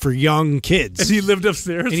for young kids. And he lived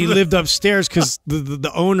upstairs. And he lived upstairs because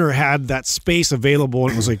the owner had that space available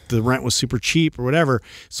and it was like the rent was super cheap or whatever.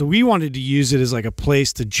 So we wanted to use it as like a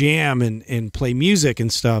place to jam and play music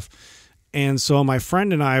and stuff. And so my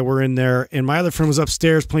friend and I were in there, and my other friend was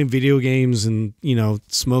upstairs playing video games and,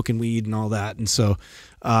 smoking weed and all that. And so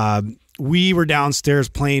we were downstairs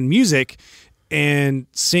playing music and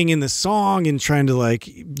singing the song and trying to like,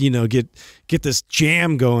 get this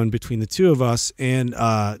jam going between the two of us. And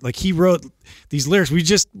like he wrote these lyrics. We've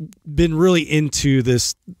just been really into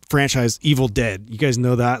this franchise, Evil Dead. You guys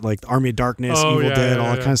know that? Like Army of Darkness, Evil Dead,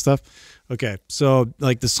 all that kind of stuff. Okay, so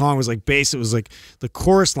like the song was like bass. It was like the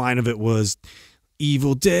chorus line of it was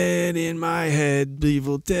 "Evil dead in my head,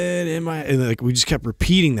 evil dead in my," and like we just kept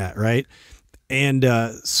repeating that, right? And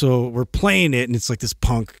so we're playing it, and it's like this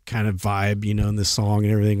punk kind of vibe, in this song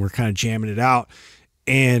and everything. We're kind of jamming it out,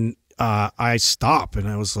 and I stop, and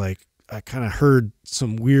I was like, I kind of heard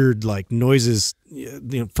some weird like noises,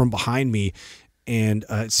 from behind me, and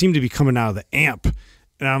it seemed to be coming out of the amp,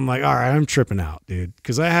 and I'm like, all right, I'm tripping out, dude,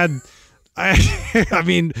 because I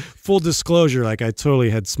mean, full disclosure, like I totally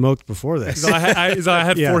had smoked before this. I had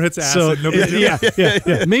 4 hits of acid. So,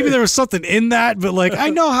 yeah. Maybe there was something in that, but like I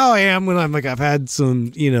know how I am when I'm like I've had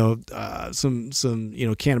some,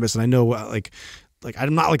 some cannabis, and I know like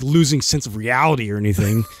I'm not like losing sense of reality or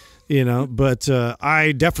anything, But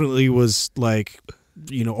I definitely was like,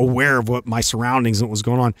 aware of what my surroundings and what was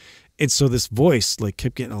going on, and so this voice like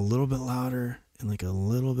kept getting a little bit louder and like a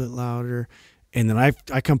little bit louder. And then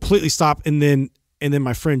I completely stopped, and then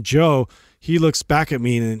my friend Joe, he looks back at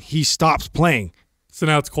me and he stops playing. So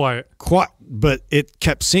now it's quiet. But it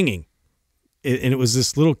kept singing, and it was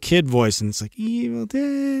this little kid voice, and it's like evil dead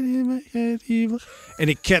in my head, evil, and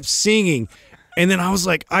it kept singing, And then I was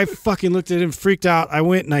like, I fucking looked at him, freaked out. I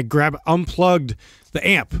went and I unplugged the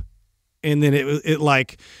amp. And then it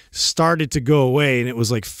like started to go away, and it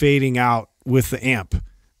was like fading out with the amp.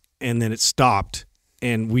 And then it stopped,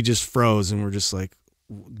 and we just froze, and we're just like,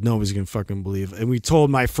 nobody's gonna fucking believe it. And we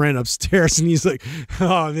told my friend upstairs, and he's like,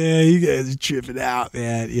 "Oh man, you guys are tripping out,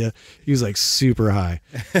 man." Yeah, he was like super high,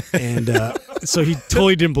 and so he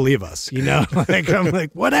totally didn't believe us. You know, like I'm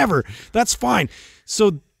like, whatever, that's fine.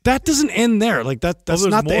 So that doesn't end there. Like that's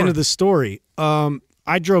not the end of the story.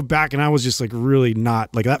 I drove back, and I was just like really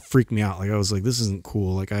not like, that freaked me out. Like I was like, this isn't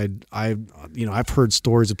cool. Like I've heard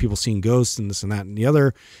stories of people seeing ghosts and this and that and the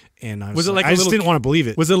other. And I just didn't want to believe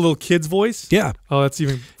it. Was it a little kid's voice? Yeah. Oh, that's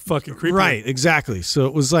even fucking creepy. Right, exactly. So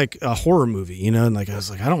it was like a horror movie, you know, and like I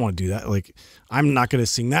was like, I don't want to do that. Like, I'm not going to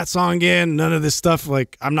sing that song again. None of this stuff.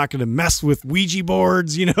 Like, I'm not going to mess with Ouija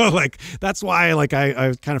boards, you know, like that's why like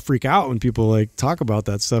I kind of freak out when people like talk about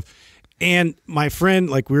that stuff. And my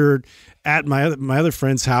friend, like we were at my other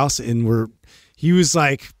friend's house, and he was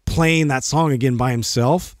like playing that song again by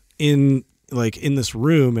himself in this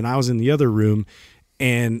room, and I was in the other room.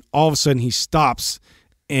 And all of a sudden he stops,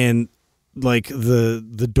 and like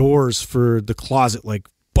the doors for the closet like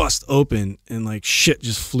bust open, and like shit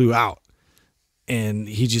just flew out. And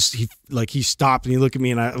he stopped, and he looked at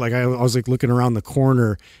me, and I was like looking around the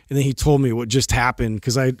corner, and then he told me what just happened,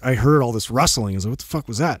 because I heard all this rustling. I was like, what the fuck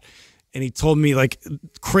was that? And he told me like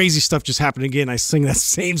crazy stuff just happened again. I sing that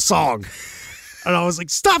same song. And I was like,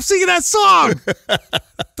 stop singing that song.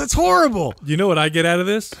 That's horrible. You know what I get out of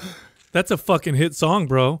this? That's a fucking hit song,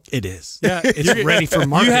 bro. It is. Yeah, it's ready for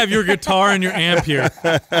market. You have your guitar and your amp here.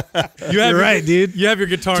 You're right, dude. You have your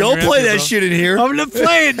guitar. Don't and your play amp that here, bro. shit in here. I'm gonna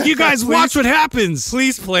play it. You guys watch what happens.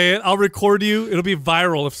 Please play it. I'll record you. It'll be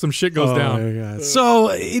viral if some shit goes down. My God. So,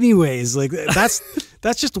 anyways, like that's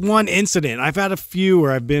just one incident. I've had a few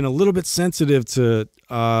where I've been a little bit sensitive to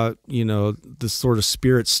this sort of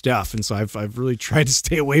spirit stuff, and so I've really tried to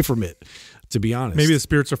stay away from it. To be honest, Maybe the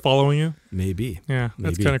spirits are following you. Maybe. Yeah,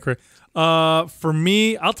 that's Maybe. kind of crazy. For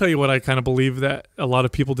me, I'll tell you what I kind of believe that a lot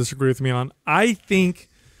of people disagree with me on. I think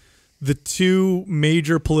the two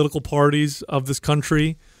major political parties of this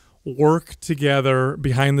country work together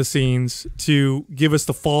behind the scenes to give us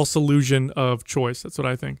the false illusion of choice. That's what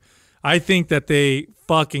I think. I think that they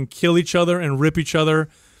fucking kill each other and rip each other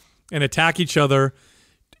and attack each other,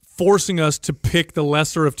 forcing us to pick the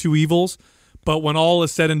lesser of two evils. But when all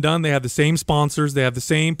is said and done, they have the same sponsors, they have the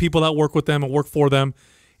same people that work with them and work for them,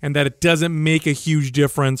 and that it doesn't make a huge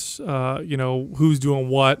difference, who's doing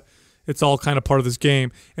what. It's all kind of part of this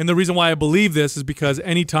game. And the reason why I believe this is because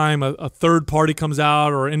anytime a third party comes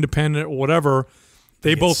out or independent or whatever,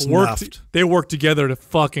 they both work together to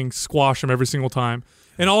fucking squash them every single time.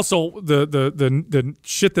 And also the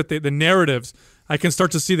shit that the narratives, I can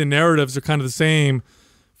start to see the narratives are kind of the same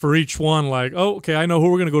for each one. Like, oh, okay, I know who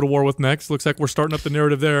we're going to go to war with next. Looks like we're starting up the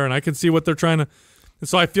narrative there, and I can see what they're trying to. And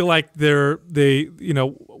so I feel like how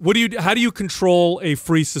do you control a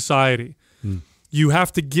free society? You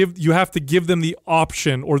have to give them the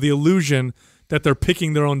option or the illusion that they're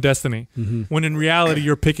picking their own destiny, when in reality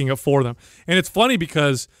you're picking it for them. And it's funny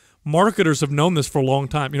because marketers have known this for a long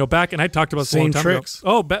time. And I talked about this a long time ago.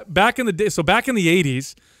 Oh, back in the day. So back in the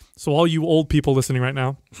 80s. So all you old people listening right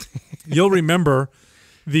now, you'll remember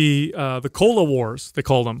the cola wars, they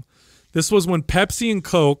called them. This was when Pepsi and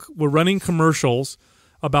Coke were running commercials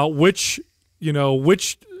about which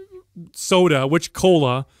soda, which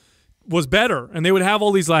cola was better. And they would have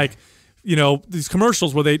all these these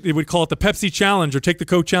commercials where they would call it the Pepsi challenge or take the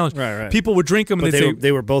Coke challenge. Right. People would drink them, and but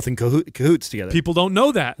they were both in cahoots together. People don't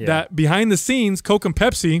know that behind the scenes, Coke and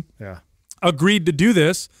Pepsi agreed to do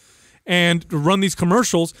this and to run these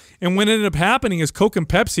commercials. And what ended up happening is Coke and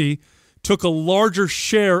Pepsi took a larger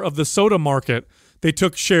share of the soda market. They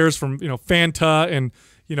took shares from Fanta and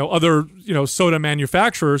other soda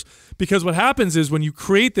manufacturers, because what happens is when you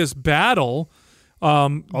create this battle, all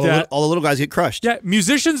the little guys get crushed. Yeah,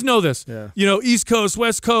 musicians know this. Yeah. East Coast,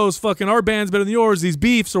 West Coast, fucking our band's better than yours. These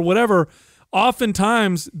beefs or whatever.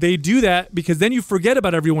 Oftentimes they do that because then you forget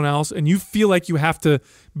about everyone else and you feel like you have to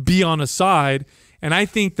be on a side. And I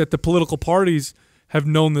think that the political parties have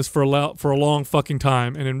known this for a long fucking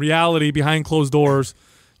time. And in reality, behind closed doors,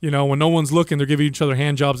 when no one's looking, they're giving each other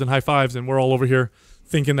hand jobs and high fives, and we're all over here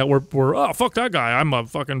thinking that we're oh, fuck that guy, I'm a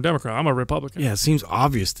fucking Democrat, I'm a Republican. Yeah, it seems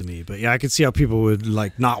obvious to me, but yeah, I could see how people would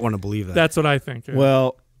not want to believe that. That's what I think. Yeah.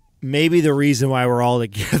 Well, maybe the reason why we're all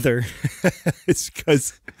together is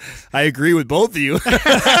because I agree with both of you.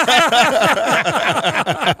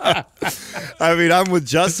 I mean, I'm with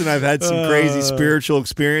Justin. I've had some crazy spiritual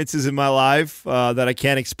experiences in my life that I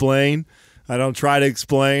can't explain. I don't try to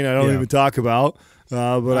explain. I don't even talk about.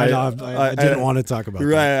 But I didn't want to talk about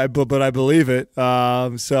that. But I believe it. So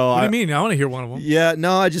what do you mean? I want to hear one of them. Yeah,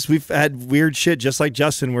 no, we've had weird shit just like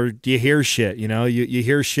Justin, where you hear shit. You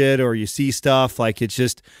hear shit or you see stuff. Like it's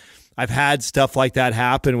just, I've had stuff like that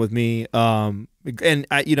happen with me. And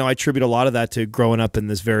I attribute a lot of that to growing up in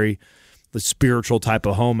this very spiritual type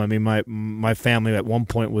of home. I mean, my family at one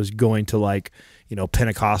point was going to like,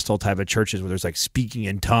 Pentecostal type of churches where there's like speaking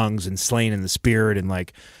in tongues and slaying in the spirit, and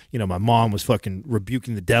like, my mom was fucking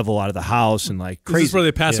rebuking the devil out of the house and like crazy. This is where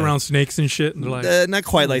they pass around snakes and shit, and they're like, not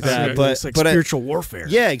quite like that, but it's like spiritual warfare.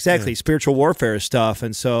 Yeah, exactly, spiritual warfare stuff.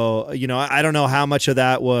 And so, I don't know how much of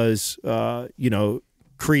that was,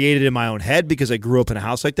 created in my own head because I grew up in a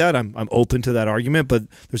house like that. I'm open to that argument, but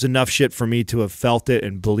there's enough shit for me to have felt it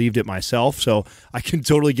and believed it myself. So I can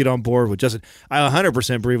totally get on board with Justin. I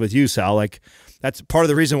 100% agree with you, Sal. Like, that's part of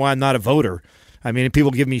the reason why I'm not a voter. I mean, people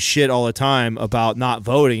give me shit all the time about not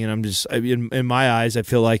voting, and I'm just, in my eyes, I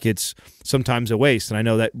feel like it's sometimes a waste. And I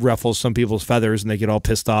know that ruffles some people's feathers, and they get all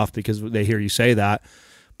pissed off because they hear you say that.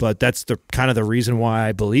 But that's the kind of the reason why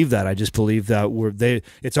I believe that. I just believe that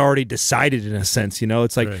it's already decided in a sense.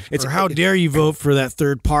 It's like or how dare you vote for that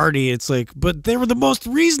third party? It's like, but they were the most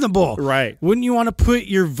reasonable, right? Wouldn't you want to put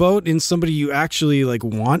your vote in somebody you actually like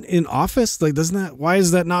want in office? Like, why does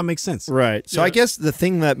that not make sense? Right. So I guess the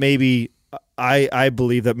thing that maybe I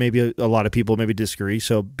believe that maybe a lot of people maybe disagree.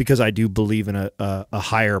 So because I do believe in a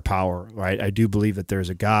higher power, right? I do believe that there's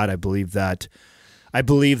a God. I believe that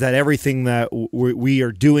everything that we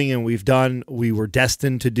are doing and we've done, we were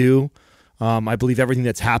destined to do. I believe everything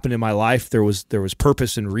that's happened in my life, there was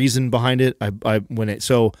purpose and reason behind it.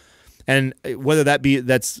 And whether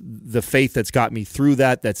that's the faith that's got me through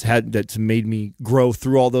that's made me grow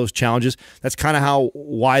through all those challenges. That's kind of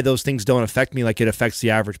why those things don't affect me like it affects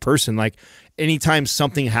the average person. Like anytime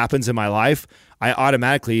something happens in my life,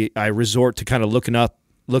 I resort to kind of looking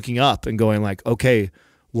up and going like, okay,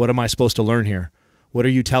 what am I supposed to learn here? What are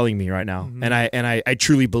you telling me right now? Mm-hmm. And I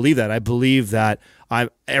truly believe that. I believe that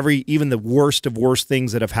even the worst of worst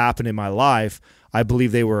things that have happened in my life, I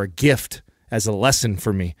believe they were a gift as a lesson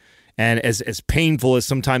for me. And as painful as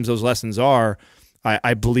sometimes those lessons are,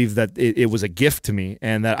 I believe that it was a gift to me,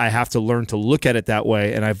 and that I have to learn to look at it that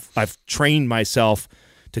way. And I've trained myself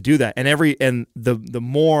to do that. And the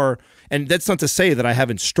more, and that's not to say that I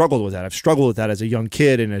haven't struggled with that. I've struggled with that as a young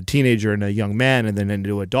kid and a teenager and a young man, and then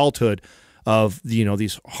into adulthood, of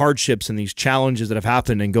these hardships and these challenges that have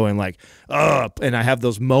happened, and going like, ugh. And I have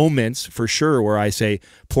those moments for sure where I say,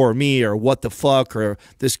 poor me, or what the fuck, or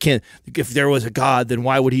this can't, if there was a God, then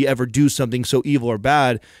why would he ever do something so evil or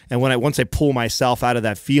bad? And once I pull myself out of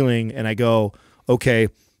that feeling and I go, okay,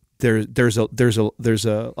 there's a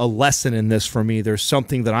lesson in this for me. There's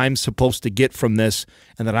something that I'm supposed to get from this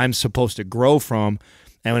and that I'm supposed to grow from.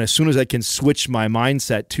 And as soon as I can switch my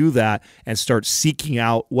mindset to that and start seeking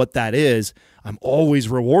out what that is, I'm always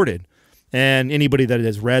rewarded. And anybody that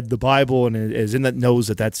has read the Bible and is in that knows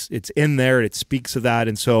that it's in there. It speaks of that.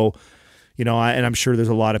 And so, and I'm sure there's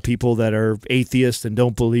a lot of people that are atheists and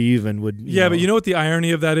don't believe and would. Yeah, but you know what the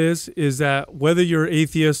irony of that is that whether you're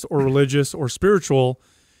atheist or religious or spiritual,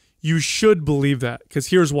 you should believe that. Because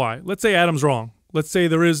here's why. Let's say Adam's wrong. Let's say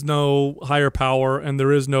there is no higher power and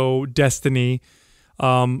there is no destiny.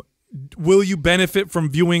 Will you benefit from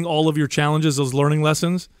viewing all of your challenges as learning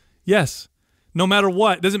lessons? Yes. No matter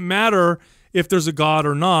what. It doesn't matter if there's a God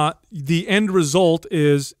or not. The end result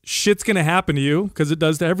is shit's going to happen to you, because it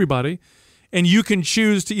does to everybody. And you can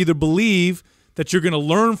choose to either believe that you're going to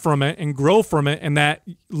learn from it and grow from it and that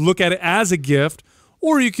look at it as a gift,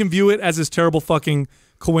 or you can view it as this terrible fucking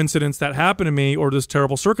coincidence that happened to me or this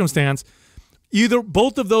terrible circumstance.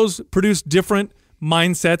 Both of those produce different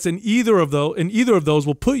mindsets, and either of those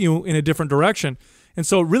will put you in a different direction. And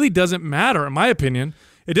so it really doesn't matter, in my opinion.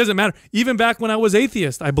 It doesn't matter. Even back when I was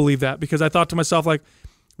atheist, I believed that, because I thought to myself, like,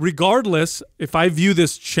 regardless, if I view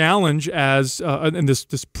this challenge as and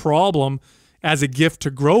this problem as a gift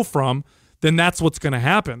to grow from, then that's what's going to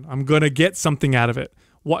happen. I'm going to get something out of it.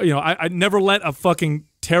 I never let a fucking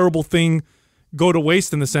terrible thing go to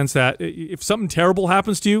waste, in the sense that if something terrible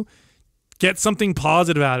happens to you, get something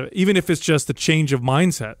positive out of it, even if it's just a change of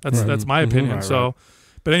mindset. That's my opinion. Right.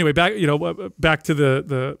 But anyway, back to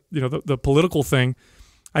the political thing.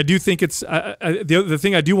 I do think it's the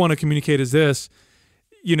thing I do want to communicate is this.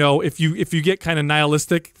 If you get kind of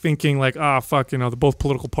nihilistic, thinking like, fuck, the both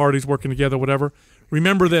political parties working together, whatever.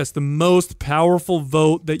 Remember this: the most powerful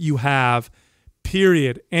vote that you have,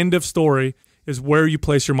 period, end of story, is where you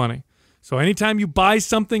place your money. So anytime you buy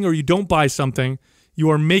something or you don't buy something, you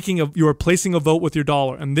are placing a vote with your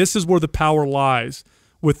dollar, and this is where the power lies.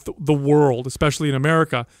 with the world, especially in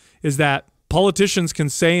America, is that politicians can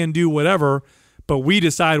say and do whatever, but we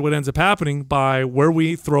decide what ends up happening by where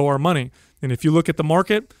we throw our money. And if you look at the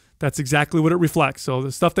market, that's exactly what it reflects. So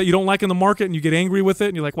the stuff that you don't like in the market and you get angry with it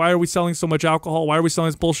and you're like, why are we selling so much alcohol? Why are we selling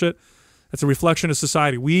this bullshit? That's a reflection of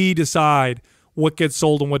society. We decide what gets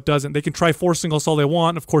sold and what doesn't. They can try forcing us all they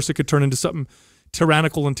want. Of course, it could turn into something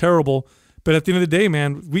tyrannical and terrible. But at the end of the day,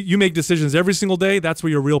 man, you make decisions every single day. That's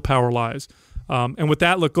where your real power lies. And with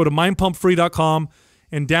that, look, go to mindpumpfree.com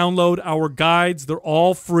and download our guides. They're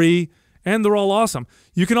all free and they're all awesome.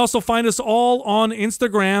 You can also find us all on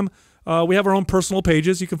Instagram. We have our own personal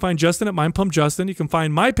pages. You can find Justin at Mind Pump Justin. You can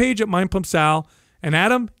find my page at Mind Pump Sal. And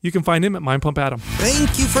Adam, you can find him at Mind Pump Adam.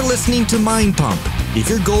 Thank you for listening to Mind Pump. If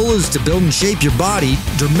your goal is to build and shape your body,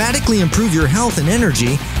 dramatically improve your health and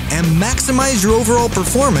energy, and maximize your overall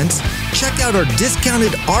performance, check out our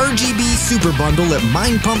discounted RGB Super Bundle at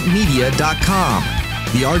mindpumpmedia.com.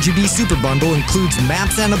 The RGB Super Bundle includes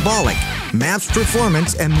MAPS Anabolic, MAPS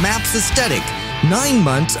Performance, and MAPS Aesthetic. 9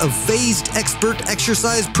 months of phased expert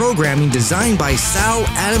exercise programming designed by Sal,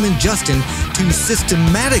 Adam, and Justin to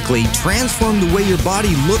systematically transform the way your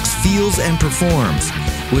body looks, feels, and performs.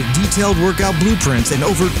 With detailed workout blueprints and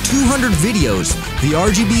over 200 videos, the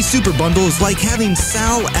RGB Super Bundle is like having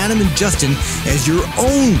Sal, Adam, and Justin as your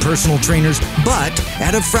own personal trainers, but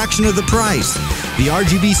at a fraction of the price. The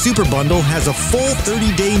RGB Super Bundle has a full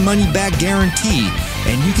 30-day money-back guarantee,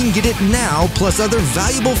 and you can get it now plus other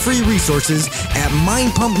valuable free resources at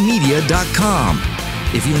mindpumpmedia.com.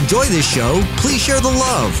 If you enjoy this show, please share the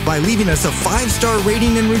love by leaving us a 5-star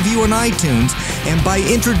rating and review on iTunes and by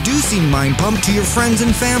introducing Mind Pump to your friends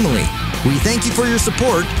and family. We thank you for your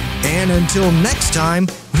support, and until next time,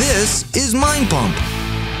 this is Mind Pump.